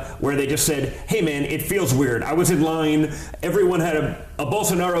area, where they just said, hey man, it feels weird. I was in line, everyone had a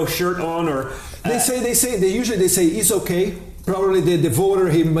Bolsonaro shirt on, or... They usually say it's okay. Probably the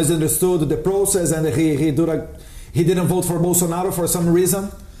voter, he misunderstood the process and he didn't vote for Bolsonaro for some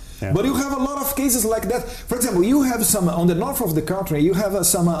reason. Yeah. But you have a lot of cases like that. For example, you have some on the north of the country. You have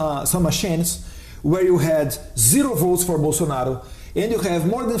some machines where you had 0 votes for Bolsonaro, and you have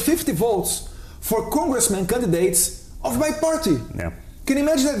more than 50 votes for congressman candidates of my party. Yeah. Can you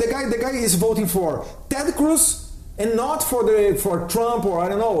imagine that the guy is voting for Ted Cruz and not for Trump or I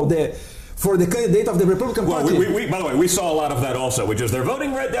don't know for the candidate of the Republican Party? We by the way, we saw a lot of that also, which is they're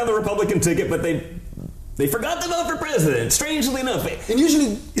voting right down the Republican ticket, but they forgot to vote for president, strangely enough. And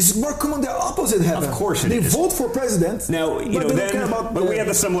usually it's more common the opposite happens. Of course it is. They vote for president. Now, but we have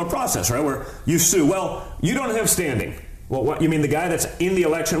a similar process, right, where you sue. Well, you don't have standing. Well, what, you mean the guy that's in the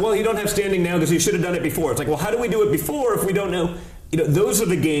election? Well, you don't have standing now because you should have done it before. It's like, well, how do we do it before if we don't know? Those are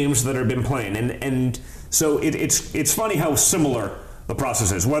the games that have been playing. And so it's funny how similar the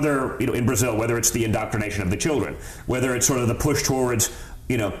process is, whether in Brazil, whether it's the indoctrination of the children, whether it's sort of the push towards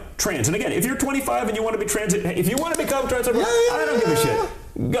trans. And again, if you're 25 and you want to be trans, if you want to become trans, I don't give a shit.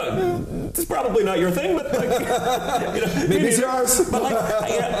 It's probably not your thing, but maybe it's yours. But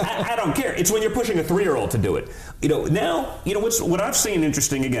I don't care. It's when you're pushing a 3-year-old to do it. Now what I've seen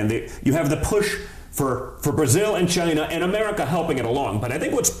interesting again. You have the push for Brazil and China and America helping it along. But I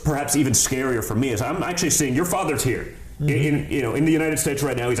think what's perhaps even scarier for me is I'm actually seeing your father's here. In the United States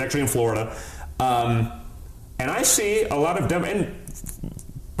right now. He's actually in Florida, and I see a lot of and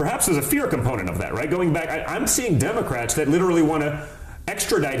perhaps there's a fear component of that, right? Going back, I'm seeing Democrats that literally want to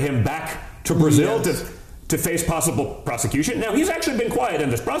extradite him back to Brazil to face possible prosecution. Now he's actually been quiet in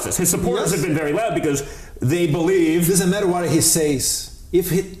this process. His supporters have been very loud because they believe. It doesn't matter what he says.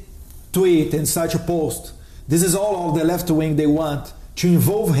 If he tweet and such a post, this is all of the left wing they want to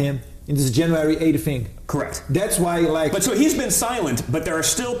involve him in this January 8th thing. Correct. That's why, But so he's been silent, but there are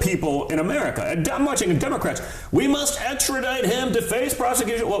still people in America. I'm watching Democrats. We must extradite him to face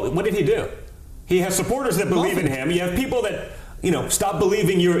prosecution. Well, what did he do? He has supporters that believe in him. You have people that, stop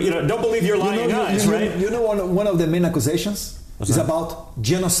believing don't believe your lying eyes, right? One of the main accusations is about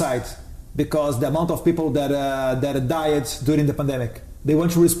genocide, because the amount of people that died during the pandemic. They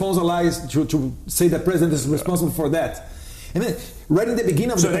want to responsabilize, to say the president is responsible for that. And then, right in the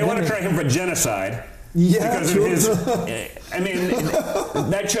beginning of the pandemic... So they want to try him for genocide. Yeah, because of his...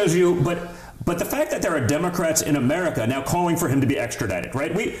 that shows you... But the fact that there are Democrats in America now calling for him to be extradited,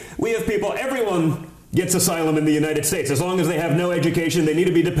 right? We have people... Everyone gets asylum in the United States. As long as they have no education, they need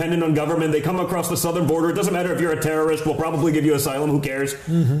to be dependent on government, they come across the southern border, it doesn't matter if you're a terrorist, we'll probably give you asylum, who cares?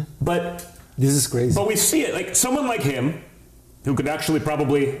 But this is crazy. But we see it, like someone like him, who could actually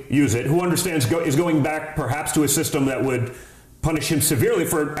probably use it, who understands is going back perhaps to a system that would punish him severely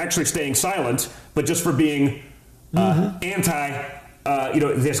for actually staying silent, but just for being anti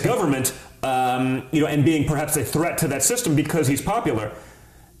this government, and being perhaps a threat to that system because he's popular.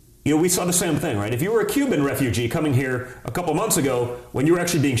 We saw the same thing, right? If you were a Cuban refugee coming here a couple months ago when you were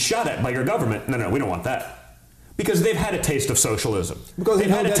actually being shot at by your government, no, we don't want that. Because they've had a taste of socialism. Because they've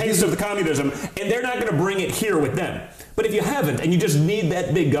had a taste of the communism, and they're not going to bring it here with them. But if you haven't, and you just need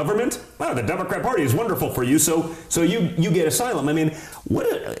that big government, well, the Democrat Party is wonderful for you, so you get asylum. I mean,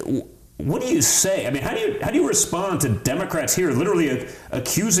 what do you say? I mean, how do you respond to Democrats here literally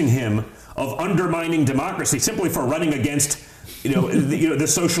accusing him of undermining democracy simply for running against the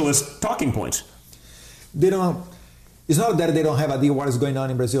socialist talking points? They don't. It's not that they don't have idea what is going on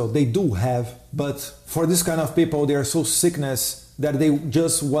in Brazil. They do have, but for this kind of people, they are so sickness that they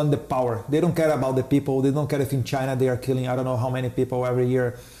just want the power. They don't care about the people. They don't care if in China they are killing I don't know how many people every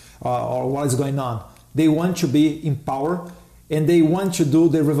year or what is going on. They want to be in power and they want to do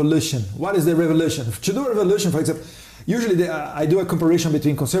the revolution. What is the revolution? To do a revolution, for example, usually I do a comparison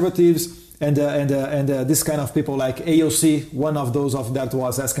between conservatives and this kind of people like AOC. One of those of that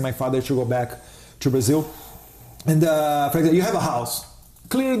was asking my father to go back to Brazil. And for example, you have a house.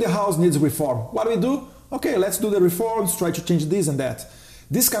 Clearly the house needs reform. What do we do? Okay, let's do the reforms, try to change this and that.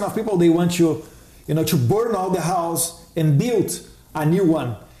 This kind of people, they want you, to burn out the house and build a new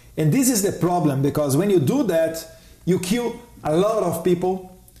one. And this is the problem, because when you do that, you kill a lot of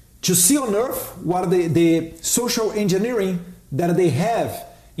people to see on earth what the social engineering that they have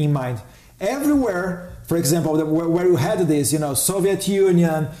in mind. Everywhere, for example, where you had this, Soviet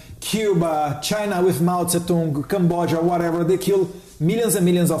Union, Cuba, China with Mao Zedong, Cambodia, whatever, they kill millions and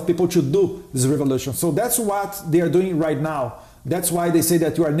millions of people to do this revolution. So that's what they are doing right now. That's why they say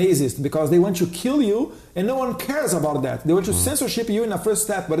that you are Nazist, because they want to kill you and no one cares about that. They want to censorship you in the first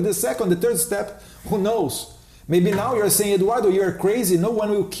step, but in the second, the third step, who knows? Maybe now you're saying, Eduardo, you're crazy, no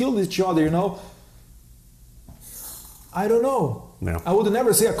one will kill each other, I don't know. No. I would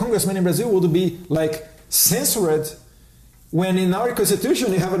never say a congressman in Brazil would be like censored when in our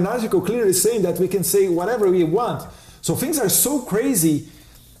constitution you have an article clearly saying that we can say whatever we want. So things are so crazy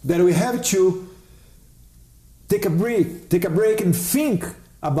that we have to take a break and think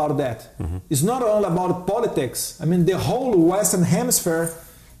about that. It's not all about politics. I mean, the whole Western Hemisphere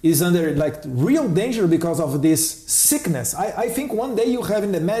is under real danger because of this sickness. I think one day you have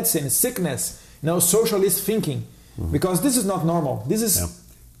in the medicine sickness, socialist thinking, because this is not normal. This is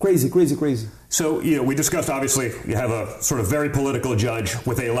crazy. So, we discussed, obviously, you have a sort of very political judge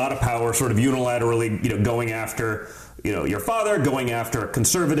with a lot of power, sort of unilaterally, going after, your father, going after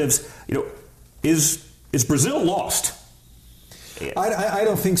conservatives. Is Brazil lost? I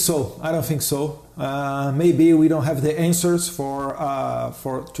don't think so. Maybe we don't have the answers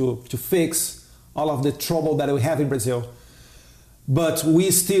to fix all of the trouble that we have in Brazil. But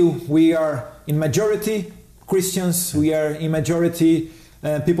we are in majority Christians. We are in majority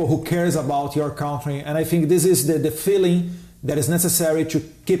people who cares about your country. And I think this is the feeling that is necessary to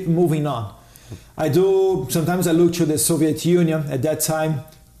keep moving on. Sometimes I look to the Soviet Union at that time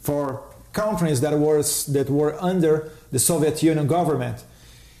for countries that were under the Soviet Union government.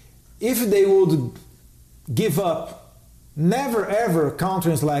 If they would give up, never ever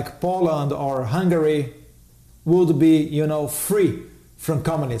countries like Poland or Hungary would be, free from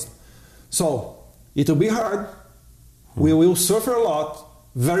communism. So it will be hard. We will suffer a lot.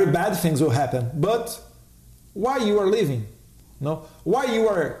 Very bad things will happen. But why you are living? Why you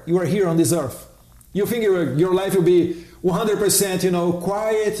are here on this earth? You think your life will be 100%,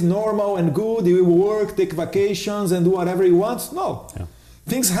 quiet, normal, and good. You will work, take vacations, and do whatever you want? No. Yeah.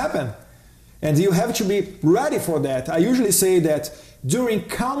 Things happen. And you have to be ready for that. I usually say that during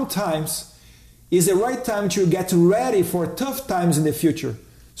calm times is the right time to get ready for tough times in the future.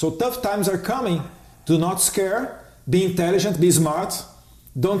 So tough times are coming. Do not scare. Be intelligent. Be smart.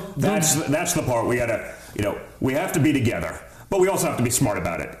 That's the part we gotta. We have to be together. But we also have to be smart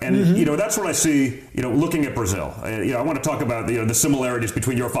about it. And, that's what I see, looking at Brazil. I want to talk about, the similarities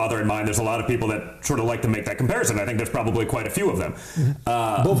between your father and mine. There's a lot of people that sort of like to make that comparison. I think there's probably quite a few of them.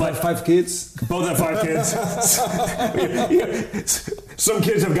 Both have 5 kids. Both have 5 kids. Some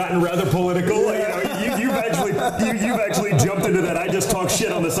kids have gotten rather political. You've actually jumped into that. I just talk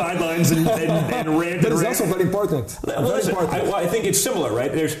shit on the sidelines and rant. That is also very important. I think it's similar,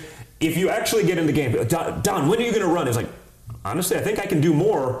 right? If you actually get in the game, Don, when are you going to run? It's like, honestly, I think I can do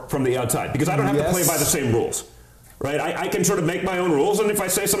more from the outside because I don't have to play by the same rules. Right, I can sort of make my own rules, and if I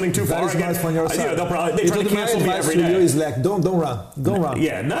say something too far, they'll probably try to cancel me every day. Is like, don't run.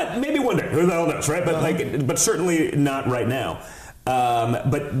 Yeah, not maybe one day. Who the hell knows, right? But but certainly not right now.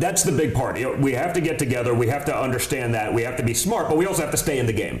 But that's the big part. We have to get together. We have to understand that. We have to be smart, but we also have to stay in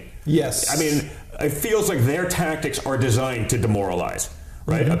the game. Yes. I mean, it feels like their tactics are designed to demoralize.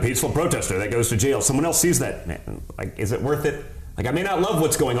 Right, a peaceful protester that goes to jail. Someone else sees that. Man, like, is it worth it? Like, I may not love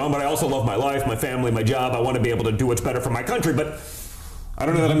what's going on, but I also love my life, my family, my job. I want to be able to do what's better for my country, but I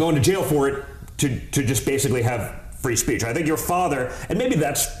don't know that I'm going to jail for it to just basically have free speech. I think your father, and maybe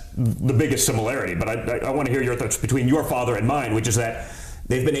that's the biggest similarity, but I want to hear your thoughts between your father and mine, which is that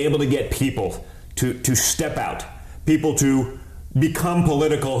they've been able to get people to step out, people to become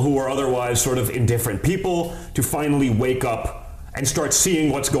political who are otherwise sort of indifferent, people to finally wake up and start seeing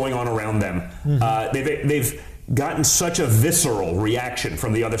what's going on around them. They've gotten such a visceral reaction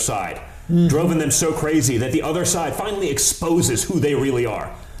from the other side, driven them so crazy that the other side finally exposes who they really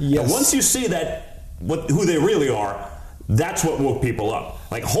are. Yes. And once you see that, who they really are, that's what woke people up.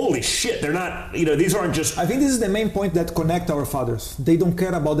 Like, holy shit, they're not, these aren't just... I think this is the main point that connect our fathers. They don't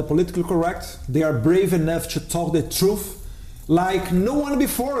care about the politically correct. They are brave enough to talk the truth like no one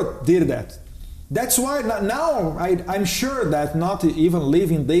before did that. That's why now I'm sure that, not even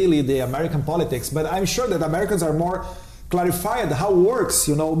living daily the American politics, but I'm sure that Americans are more clarified how it works,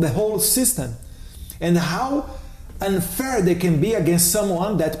 the whole system, and how unfair they can be against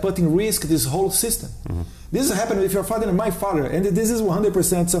someone that put in risk this whole system. This happened with your father and my father, and this is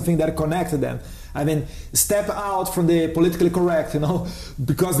 100% something that connected them. I mean, step out from the politically correct,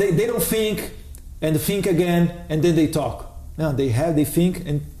 because they don't think and think again, and then they talk. No, they think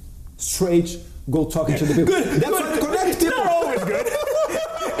and straight go talking to the people. Good. That's what connects people. Not always good.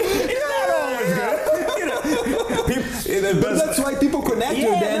 It's not always good. But that's why people connect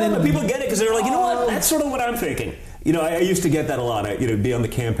with them. And people get it because they're like, you know what? That's sort of what I'm thinking. I used to get that a lot. Be on the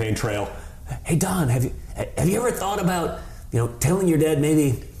campaign trail. Hey Don, have you ever thought about telling your dad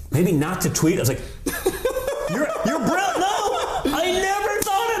maybe not to tweet? I was like, you're brilliant. No, I never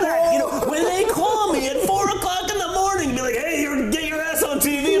thought of that. When they call me at 4:00 in the morning, be like, hey, get your ass on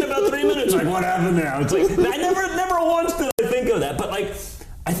TV in about 3 minutes. Like, what happened now? It's like, I never once did I think of that. But like,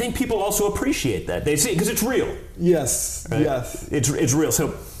 I think people also appreciate that. They see it because it's real. Yes, right? Yes. It's real.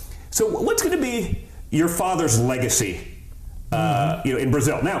 So what's going to be your father's legacy, in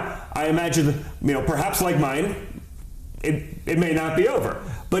Brazil? Now, I imagine, perhaps like mine, it may not be over.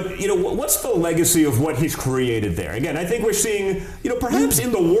 But, what's the legacy of what he's created there? Again, I think we're seeing, perhaps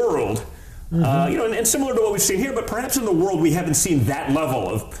in the world, and similar to what we've seen here, but perhaps in the world we haven't seen that level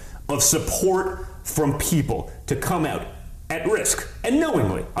of support from people to come out at risk and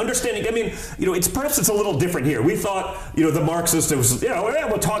knowingly understanding. I mean, it's a little different here. We thought, the Marxist, it was,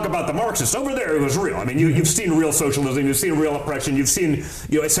 we'll talk about the Marxists. Over there, it was real. I mean, you've seen real socialism, you've seen real oppression, you've seen,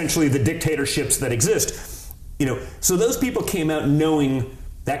 essentially the dictatorships that exist. So those people came out knowing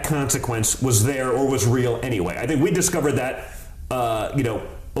that consequence was there or was real anyway. I think we discovered that,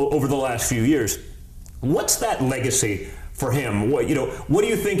 over the last few years. What's that legacy for him? What do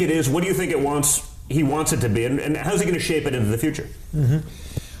you think it is? What do you think he wants it to be, and how's he going to shape it into the future?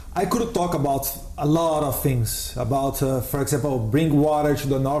 I could talk about a lot of things. About, for example, bring water to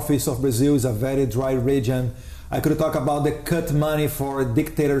the northeast of Brazil is a very dry region. I could talk about the cut money for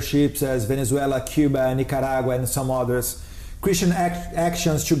dictatorships as Venezuela, Cuba, Nicaragua, and some others. Christian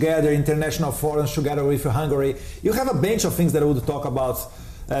actions together, international forums together with Hungary. You have a bunch of things that I would talk about.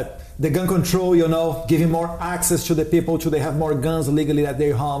 The gun control, giving more access to the people to they have more guns legally at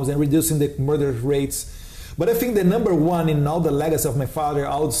their homes and reducing the murder rates. But I think the number one in all the legacy of my father,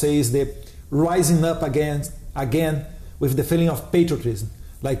 I would say, is the rising up again with the feeling of patriotism.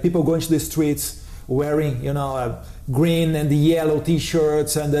 Like people going to the streets wearing, green and the yellow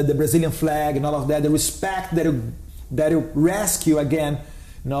T-shirts and the Brazilian flag and all of that. The respect that you rescue again,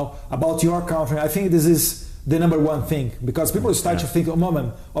 about your country. I think this is the number one thing, because people start to think,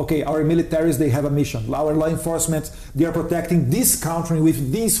 okay, our militaries, they have a mission. Our law enforcement, they are protecting this country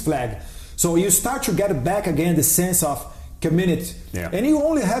with this flag. So you start to get back again the sense of community. Yeah. And you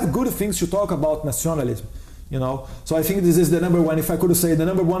only have good things to talk about nationalism, So I think this is the number one. If I could say the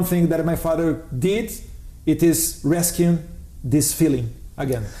number one thing that my father did, it is rescuing this feeling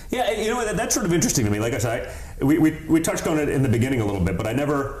again. Yeah, that's sort of interesting to me. Like I said, we touched on it in the beginning a little bit, but I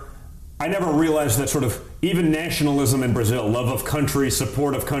never realized that sort of even nationalism in Brazil, love of country,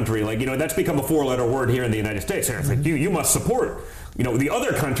 support of country, that's become a 4-letter word here in the United States. It's like you must support, the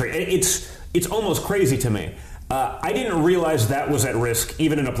other country. It's almost crazy to me. I didn't realize that was at risk,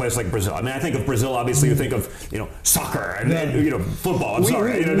 even in a place like Brazil. I mean, I think of Brazil, obviously, you think of soccer and football. I'm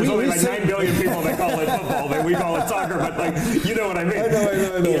sorry, there's only like 9 billion people that call it football, but we call it soccer. But like, you know what I mean? I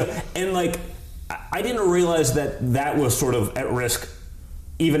know. And like, I didn't realize that was sort of at risk,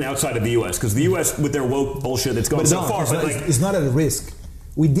 even outside of the U.S. Because the U.S. with their woke bullshit that's gone so far, it's not at risk.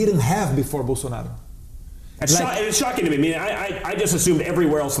 We didn't have before Bolsonaro. It's shocking to me. I mean, I just assumed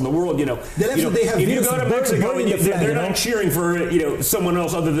everywhere else in the world, they have if you go to Mexico, they're not cheering for someone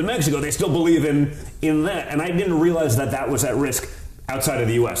else other than Mexico. They still believe in that, and I didn't realize that was at risk outside of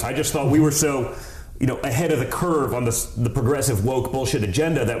the U.S. I just thought we were so ahead of the curve on the progressive woke bullshit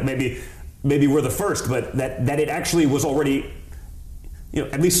agenda that maybe we're the first, but that it actually was already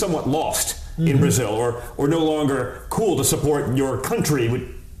at least somewhat lost in Brazil, or no longer cool to support your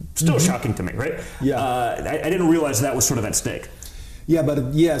country. Still shocking to me, right? Yeah. I didn't realize that was sort of at stake. Yeah,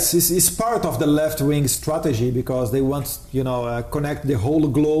 but yes, it's part of the left-wing strategy because they want, connect the whole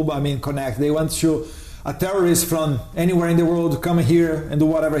globe. I mean, connect. They want a terrorist from anywhere in the world to come here and do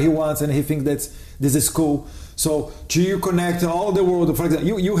whatever he wants, and he thinks that this is cool. So you connect all the world. For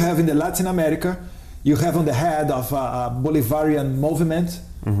example, you have in the Latin America, you have on the head of a Bolivarian movement,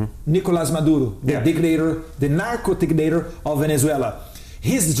 Nicolás Maduro, the dictator, the narco dictator of Venezuela.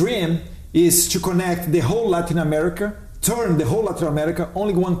 His dream is to connect the whole Latin America, turn the whole Latin America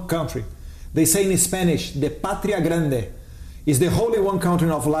only one country. They say in Spanish, the Patria Grande is the wholly one country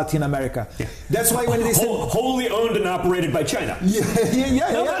of Latin America. Yeah. That's why when they say wholly owned and operated by China.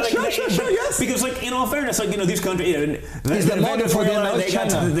 Sure, yes. Because in all fairness, these countries, it's the model for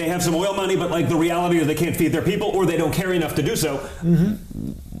them. They have some oil money, but the reality is they can't feed their people, or they don't care enough to do so.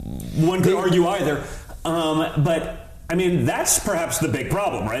 One could argue either, but. I mean, that's perhaps the big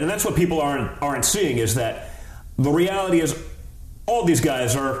problem, right? And that's what people aren't seeing, is that the reality is all these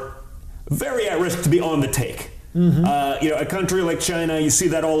guys are very at risk to be on the take. A country like China, you see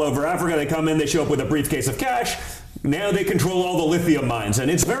that all over Africa. They come in, they show up with a briefcase of cash. Now they control all the lithium mines, and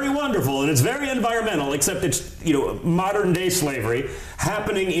it's very wonderful and it's very environmental, except it's modern day slavery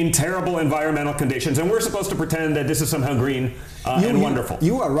happening in terrible environmental conditions, and we're supposed to pretend that this is somehow green and wonderful.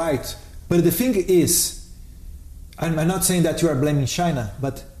 You are right, but the thing is, I'm not saying that you are blaming China,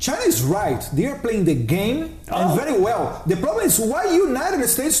 but China is right. They are playing the game and very well. The problem is why United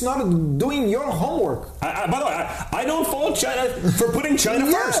States not doing your homework. By the way, I don't fault China for putting China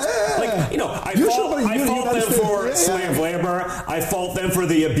first. I fault them for slave labor. I fault them for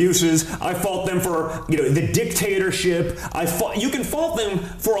the abuses. I fault them for the dictatorship. You can fault them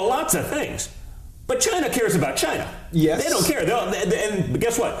for lots of things. But China cares about China. Yes. They don't care. And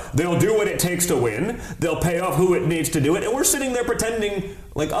guess what? They'll do what it takes to win. They'll pay off who it needs to do it. And we're sitting there pretending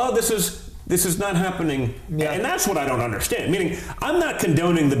this is not happening. Yeah. And that's what I don't understand. Meaning, I'm not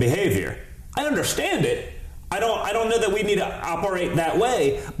condoning the behavior. I understand it. I don't know that we need to operate that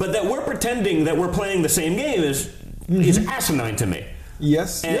way. But that we're pretending that we're playing the same game is asinine to me.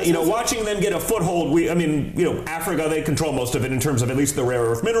 Yes. And watching them get a foothold, Africa, they control most of it in terms of at least the rare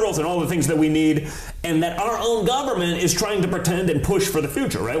earth minerals and all the things that we need, and that our own government is trying to pretend and push for the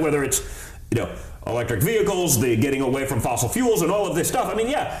future, right? Whether it's, electric vehicles, the getting away from fossil fuels and all of this stuff. I mean,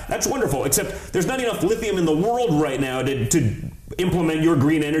 yeah, that's wonderful, except there's not enough lithium in the world right now to implement your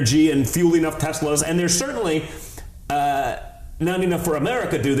green energy and fuel enough Teslas, and there's certainly not enough for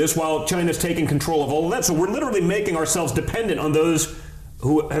America to do this while China's taking control of all of that. So we're literally making ourselves dependent on those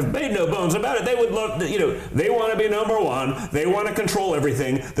who have made no bones about it. They would love to, they want to be number one. They want to control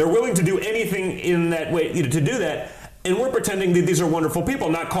everything. They're willing to do anything in that way, to do that. And we're pretending that these are wonderful people,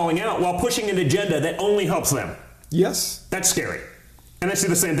 not calling out while pushing an agenda that only helps them. Yes. That's scary. And I see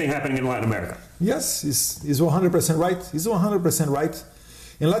the same thing happening in Latin America. Yes, he's 100% right. He's 100% right.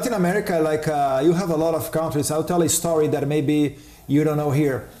 In Latin America, you have a lot of countries. I'll tell a story that maybe you don't know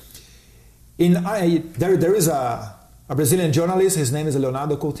here. There is a Brazilian journalist. His name is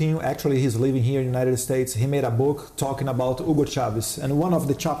Leonardo Coutinho. Actually, he's living here in the United States. He made a book talking about Hugo Chavez. And one of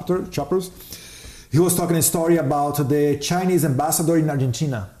the chapters, he was talking a story about the Chinese ambassador in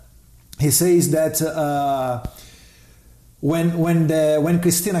Argentina. He says that when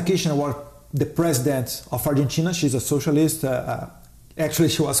Cristina Kirchner was the president of Argentina, she's a socialist. Actually,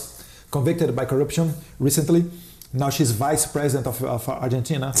 she was convicted by corruption recently. Now she's vice president of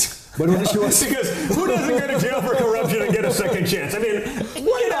Argentina. But when she was... Because who doesn't go to jail for corruption and get a second chance? I mean,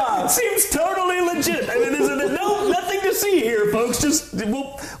 why not? It seems totally legit. I mean, there's nothing to see here, folks. Just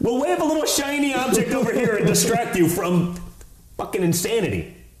we'll wave a little shiny object over here and distract you from fucking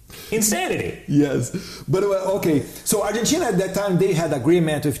insanity. insanity. Yes, but okay. So Argentina at that time, they had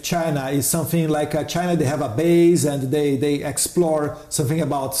agreement with China. It's something like China, they have a base and they explore something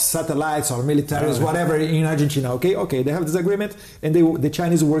about satellites or militaries, whatever in Argentina. Okay, they have this agreement, and the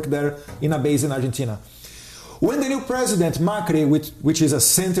Chinese work there in a base in Argentina. When the new president Macri, which is a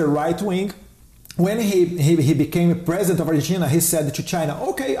center right wing, when he became president of Argentina, he said to China,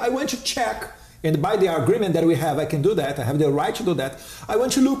 okay, I want to check, and by the agreement that we have, I can do that, I have the right to do that. I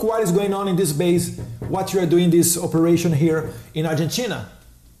want to look what is going on in this base, what you are doing this operation here in Argentina.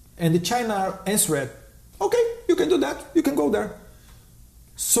 And the China answered, okay, you can do that, you can go there.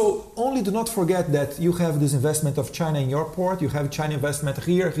 So only do not forget that you have this investment of China in your port, you have China investment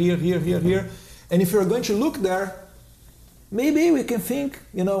here. And if you're going to look there, maybe we can think,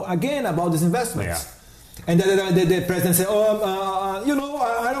 again about these investments. Yeah. And the president said, I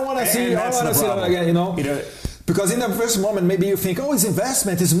don't want to see, again, because in the first moment, maybe you think, it's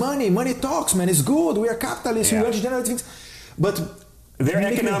investment, it's money talks, man, it's good, we are capitalists, we want to generate things. But they're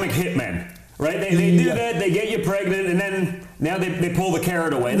economic hitmen, right? They do that, they get you pregnant, and then now they pull the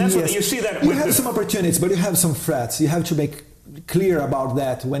carrot away. And that's what you see that. You have some opportunities, but you have some threats. You have to make clear about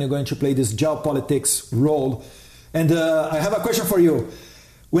that when you're going to play this geopolitics role. And I have a question for you.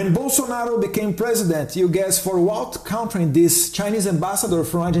 When Bolsonaro became president, you guess for what country this Chinese ambassador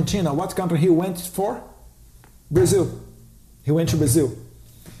from Argentina, what country he went for? Brazil. He went to Brazil.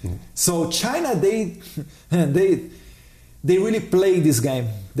 So China, they really play this game.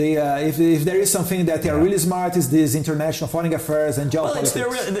 They, if there is something that they are really smart, is this international foreign affairs and geopolitics.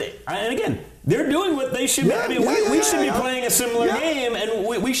 And again, they're doing what they should be. We should be playing a similar game, and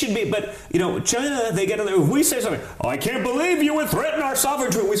we should be. But China, they get in there. If we say something, I can't believe you would threaten our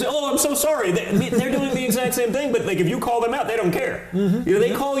sovereignty. We say, I'm so sorry. They're doing the exact same thing. But if you call them out, they don't care.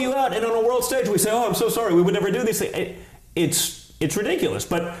 They call you out, and on a world stage, we say, I'm so sorry. We would never do these things. It's ridiculous.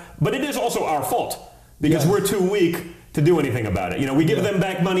 But it is also our fault because we're too weak to do anything about it. We give them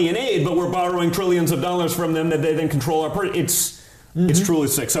back money in aid, but we're borrowing trillions of dollars from them that they then control our It's truly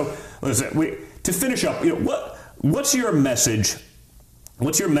sick. So listen, to finish up, what's your message?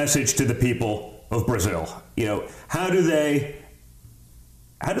 What's your message to the people of Brazil? How do they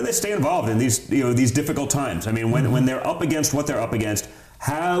stay involved in these difficult times? I mean, when they're up against what they're up against,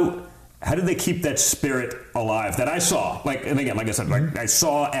 how do they keep that spirit alive that I saw? And again, like I said, I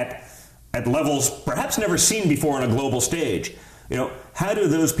saw at levels perhaps never seen before on a global stage. How do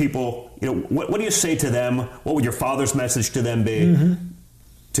those people, what do you say to them? What would your father's message to them be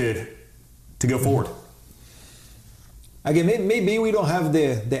to go forward? Again, maybe we don't have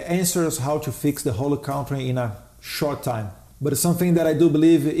the answers how to fix the whole country in a short time. But something that I do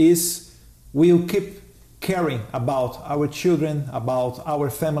believe is we'll keep caring about our children, about our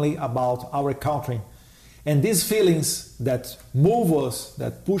family, about our country. And these feelings that move us,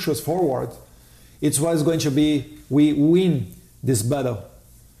 that push us forward, it's what's going to be, we win this battle.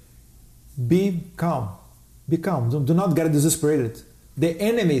 Be calm. Be calm. Do not get desesperated. The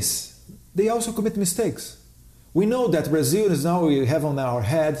enemies, they also commit mistakes. We know that Brazil is now, we have on our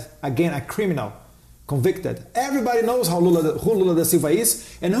head, again, a criminal, convicted. Everybody knows who Lula da Silva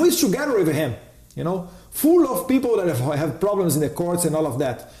is and who is together with him. Full of people that have problems in the courts and all of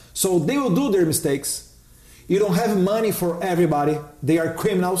that. So they will do their mistakes. You don't have money for everybody. They are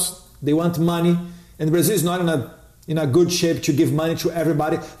criminals. They want money. And Brazil is not in a good shape to give money to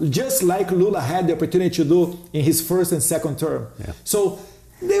everybody, just like Lula had the opportunity to do in his first and second term. Yeah. So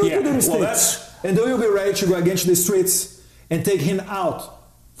they will do their mistakes. And they will be ready to go against the streets and take him out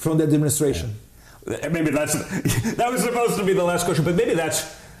from the administration. Yeah. Maybe that was supposed to be the last question, but maybe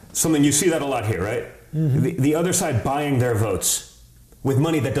that's something you see that a lot here, right? The other side buying their votes with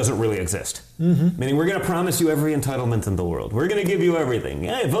money that doesn't really exist. Meaning we're going to promise you every entitlement in the world. We're going to give you everything.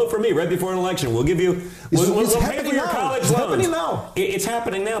 Hey, vote for me right before an election. We'll give you, we'll pay for your college loans. It's happening now. It's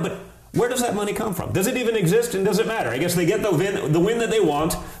happening now, but where does that money come from? Does it even exist, and does it matter? I guess they get the win that they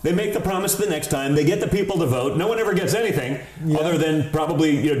want. They make the promise the next time. They get the people to vote. No one ever gets anything other than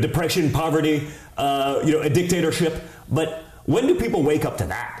probably depression, poverty, a dictatorship. But when do people wake up to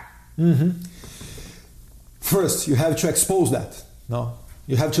that? First, you have to expose that. No,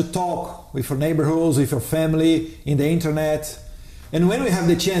 you have to talk with your neighborhoods, with your family, in the internet. And when we have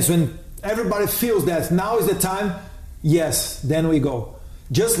the chance, when everybody feels that now is the time, yes, then we go.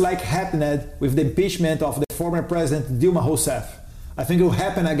 Just like happened with the impeachment of the former president Dilma Rousseff. I think it will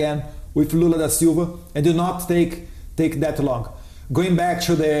happen again with Lula da Silva, and do not take that long. Going back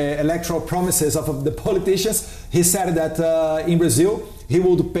to the electoral promises of the politicians, he said that in Brazil he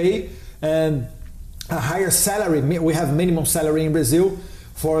would pay a higher salary. We have minimum salary in Brazil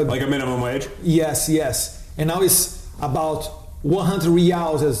for like a minimum wage. Yes. And now it's about 100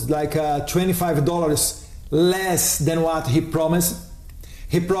 reals is like $25 less than what he promised.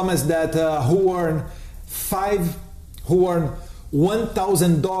 He promised that who earn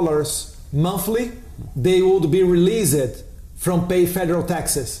 $1,000 monthly, they would be released from pay federal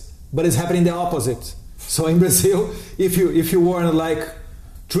taxes. But it's happening the opposite. So in Brazil, if you earn like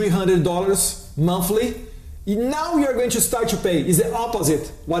 $300 monthly, now you're going to start to pay. It's the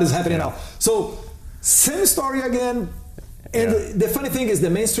opposite what is happening now. So same story again. And the funny thing is, the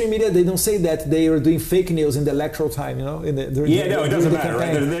mainstream media, they don't say that they are doing fake news in the electoral time, you know? It doesn't matter,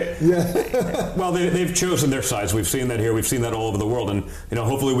 right? Well, they've chosen their sides. We've seen that here. We've seen that all over the world. And,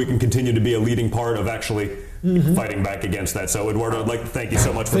 hopefully we can continue to be a leading part of actually fighting back against that. So, Eduardo, I'd like to thank you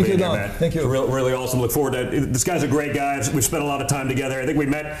so much for being here, man. Thank you. Really awesome. Look forward to it. This guy's a great guy. We've spent a lot of time together. I think we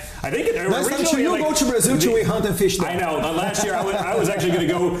met, Next time you go to Brazil till we hunt and fish there. I know. Last year I was actually going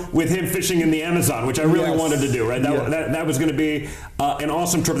to go with him fishing in the Amazon, which I really wanted to do, right? That was going to be an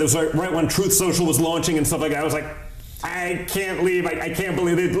awesome trip. It was right when Truth Social was launching and stuff like that. I was like, I can't leave. I can't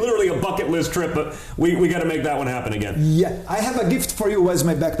believe it. It's literally a bucket list trip, but we got to make that one happen again. Yeah, I have a gift for you as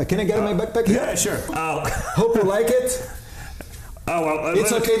my backpack. Can I get my backpack here? Yeah, sure. Hope you like it. Oh, well,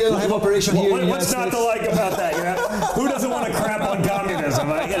 it's okay, they don't have operation here. What's not to like about that? Who doesn't want to crap on communism?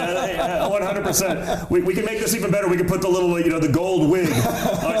 100%. We can make this even better. We can put the little, the gold wig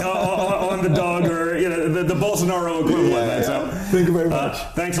on the dog, or the Bolsonaro equivalent. So, thank you very much.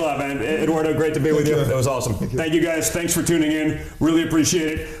 Thanks a lot, man. Eduardo, great to be with you. That was awesome. Thank you guys. Thanks for tuning in. Really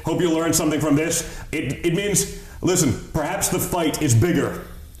appreciate it. Hope you learned something from this. It means, listen, perhaps the fight is bigger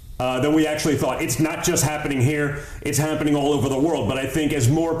than we actually thought. It's not just happening here, it's happening all over the world. But I think as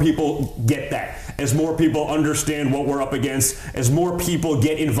more people get that, as more people understand what we're up against, as more people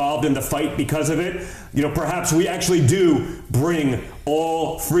get involved in the fight because of it, perhaps we actually do bring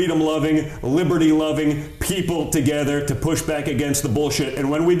all freedom-loving, liberty-loving people together to push back against the bullshit.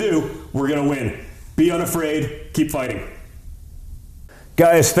 And when we do, we're going to win. Be unafraid. Keep fighting.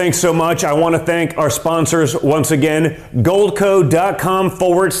 Guys, thanks so much. I want to thank our sponsors once again,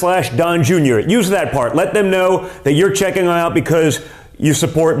 goldco.com/Don Jr. Use that part. Let them know that you're checking them out because you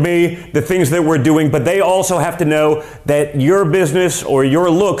support me, the things that we're doing, but they also have to know that your business or your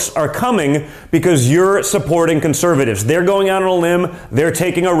looks are coming because you're supporting conservatives. They're going out on a limb. They're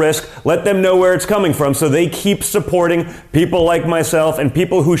taking a risk. Let them know where it's coming from so they keep supporting people like myself and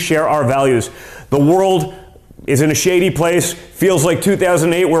people who share our values. The world is in a shady place. Feels like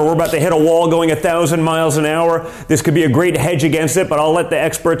 2008 where we're about to hit a wall going 1,000 miles an hour. This could be a great hedge against it, but I'll let the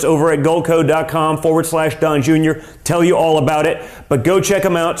experts over at goldco.com/Don Jr. tell you all about it. But go check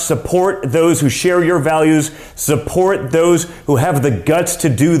them out. Support those who share your values. Support those who have the guts to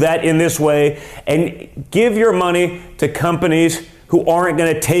do that in this way. And give your money to companies who aren't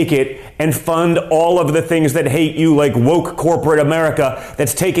going to take it and fund all of the things that hate you, like woke corporate America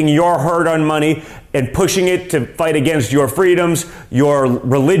that's taking your hard-earned money and pushing it to fight against your freedoms, your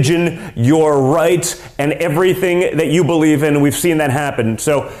religion, your rights, and everything that you believe in. We've seen that happen.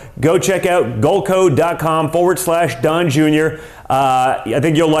 So go check out goldco.com/Don Jr. I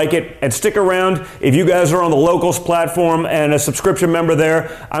think you'll like it. And stick around. If you guys are on the Locals platform and a subscription member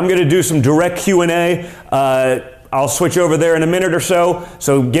there, I'm going to do some direct Q&A. I'll switch over there in a minute or so.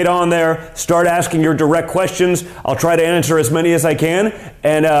 So get on there, start asking your direct questions. I'll try to answer as many as I can,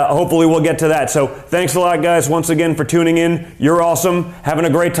 and hopefully we'll get to that. So thanks a lot, guys, once again for tuning in. You're awesome. Having a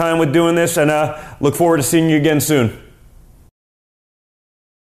great time with doing this, and look forward to seeing you again soon.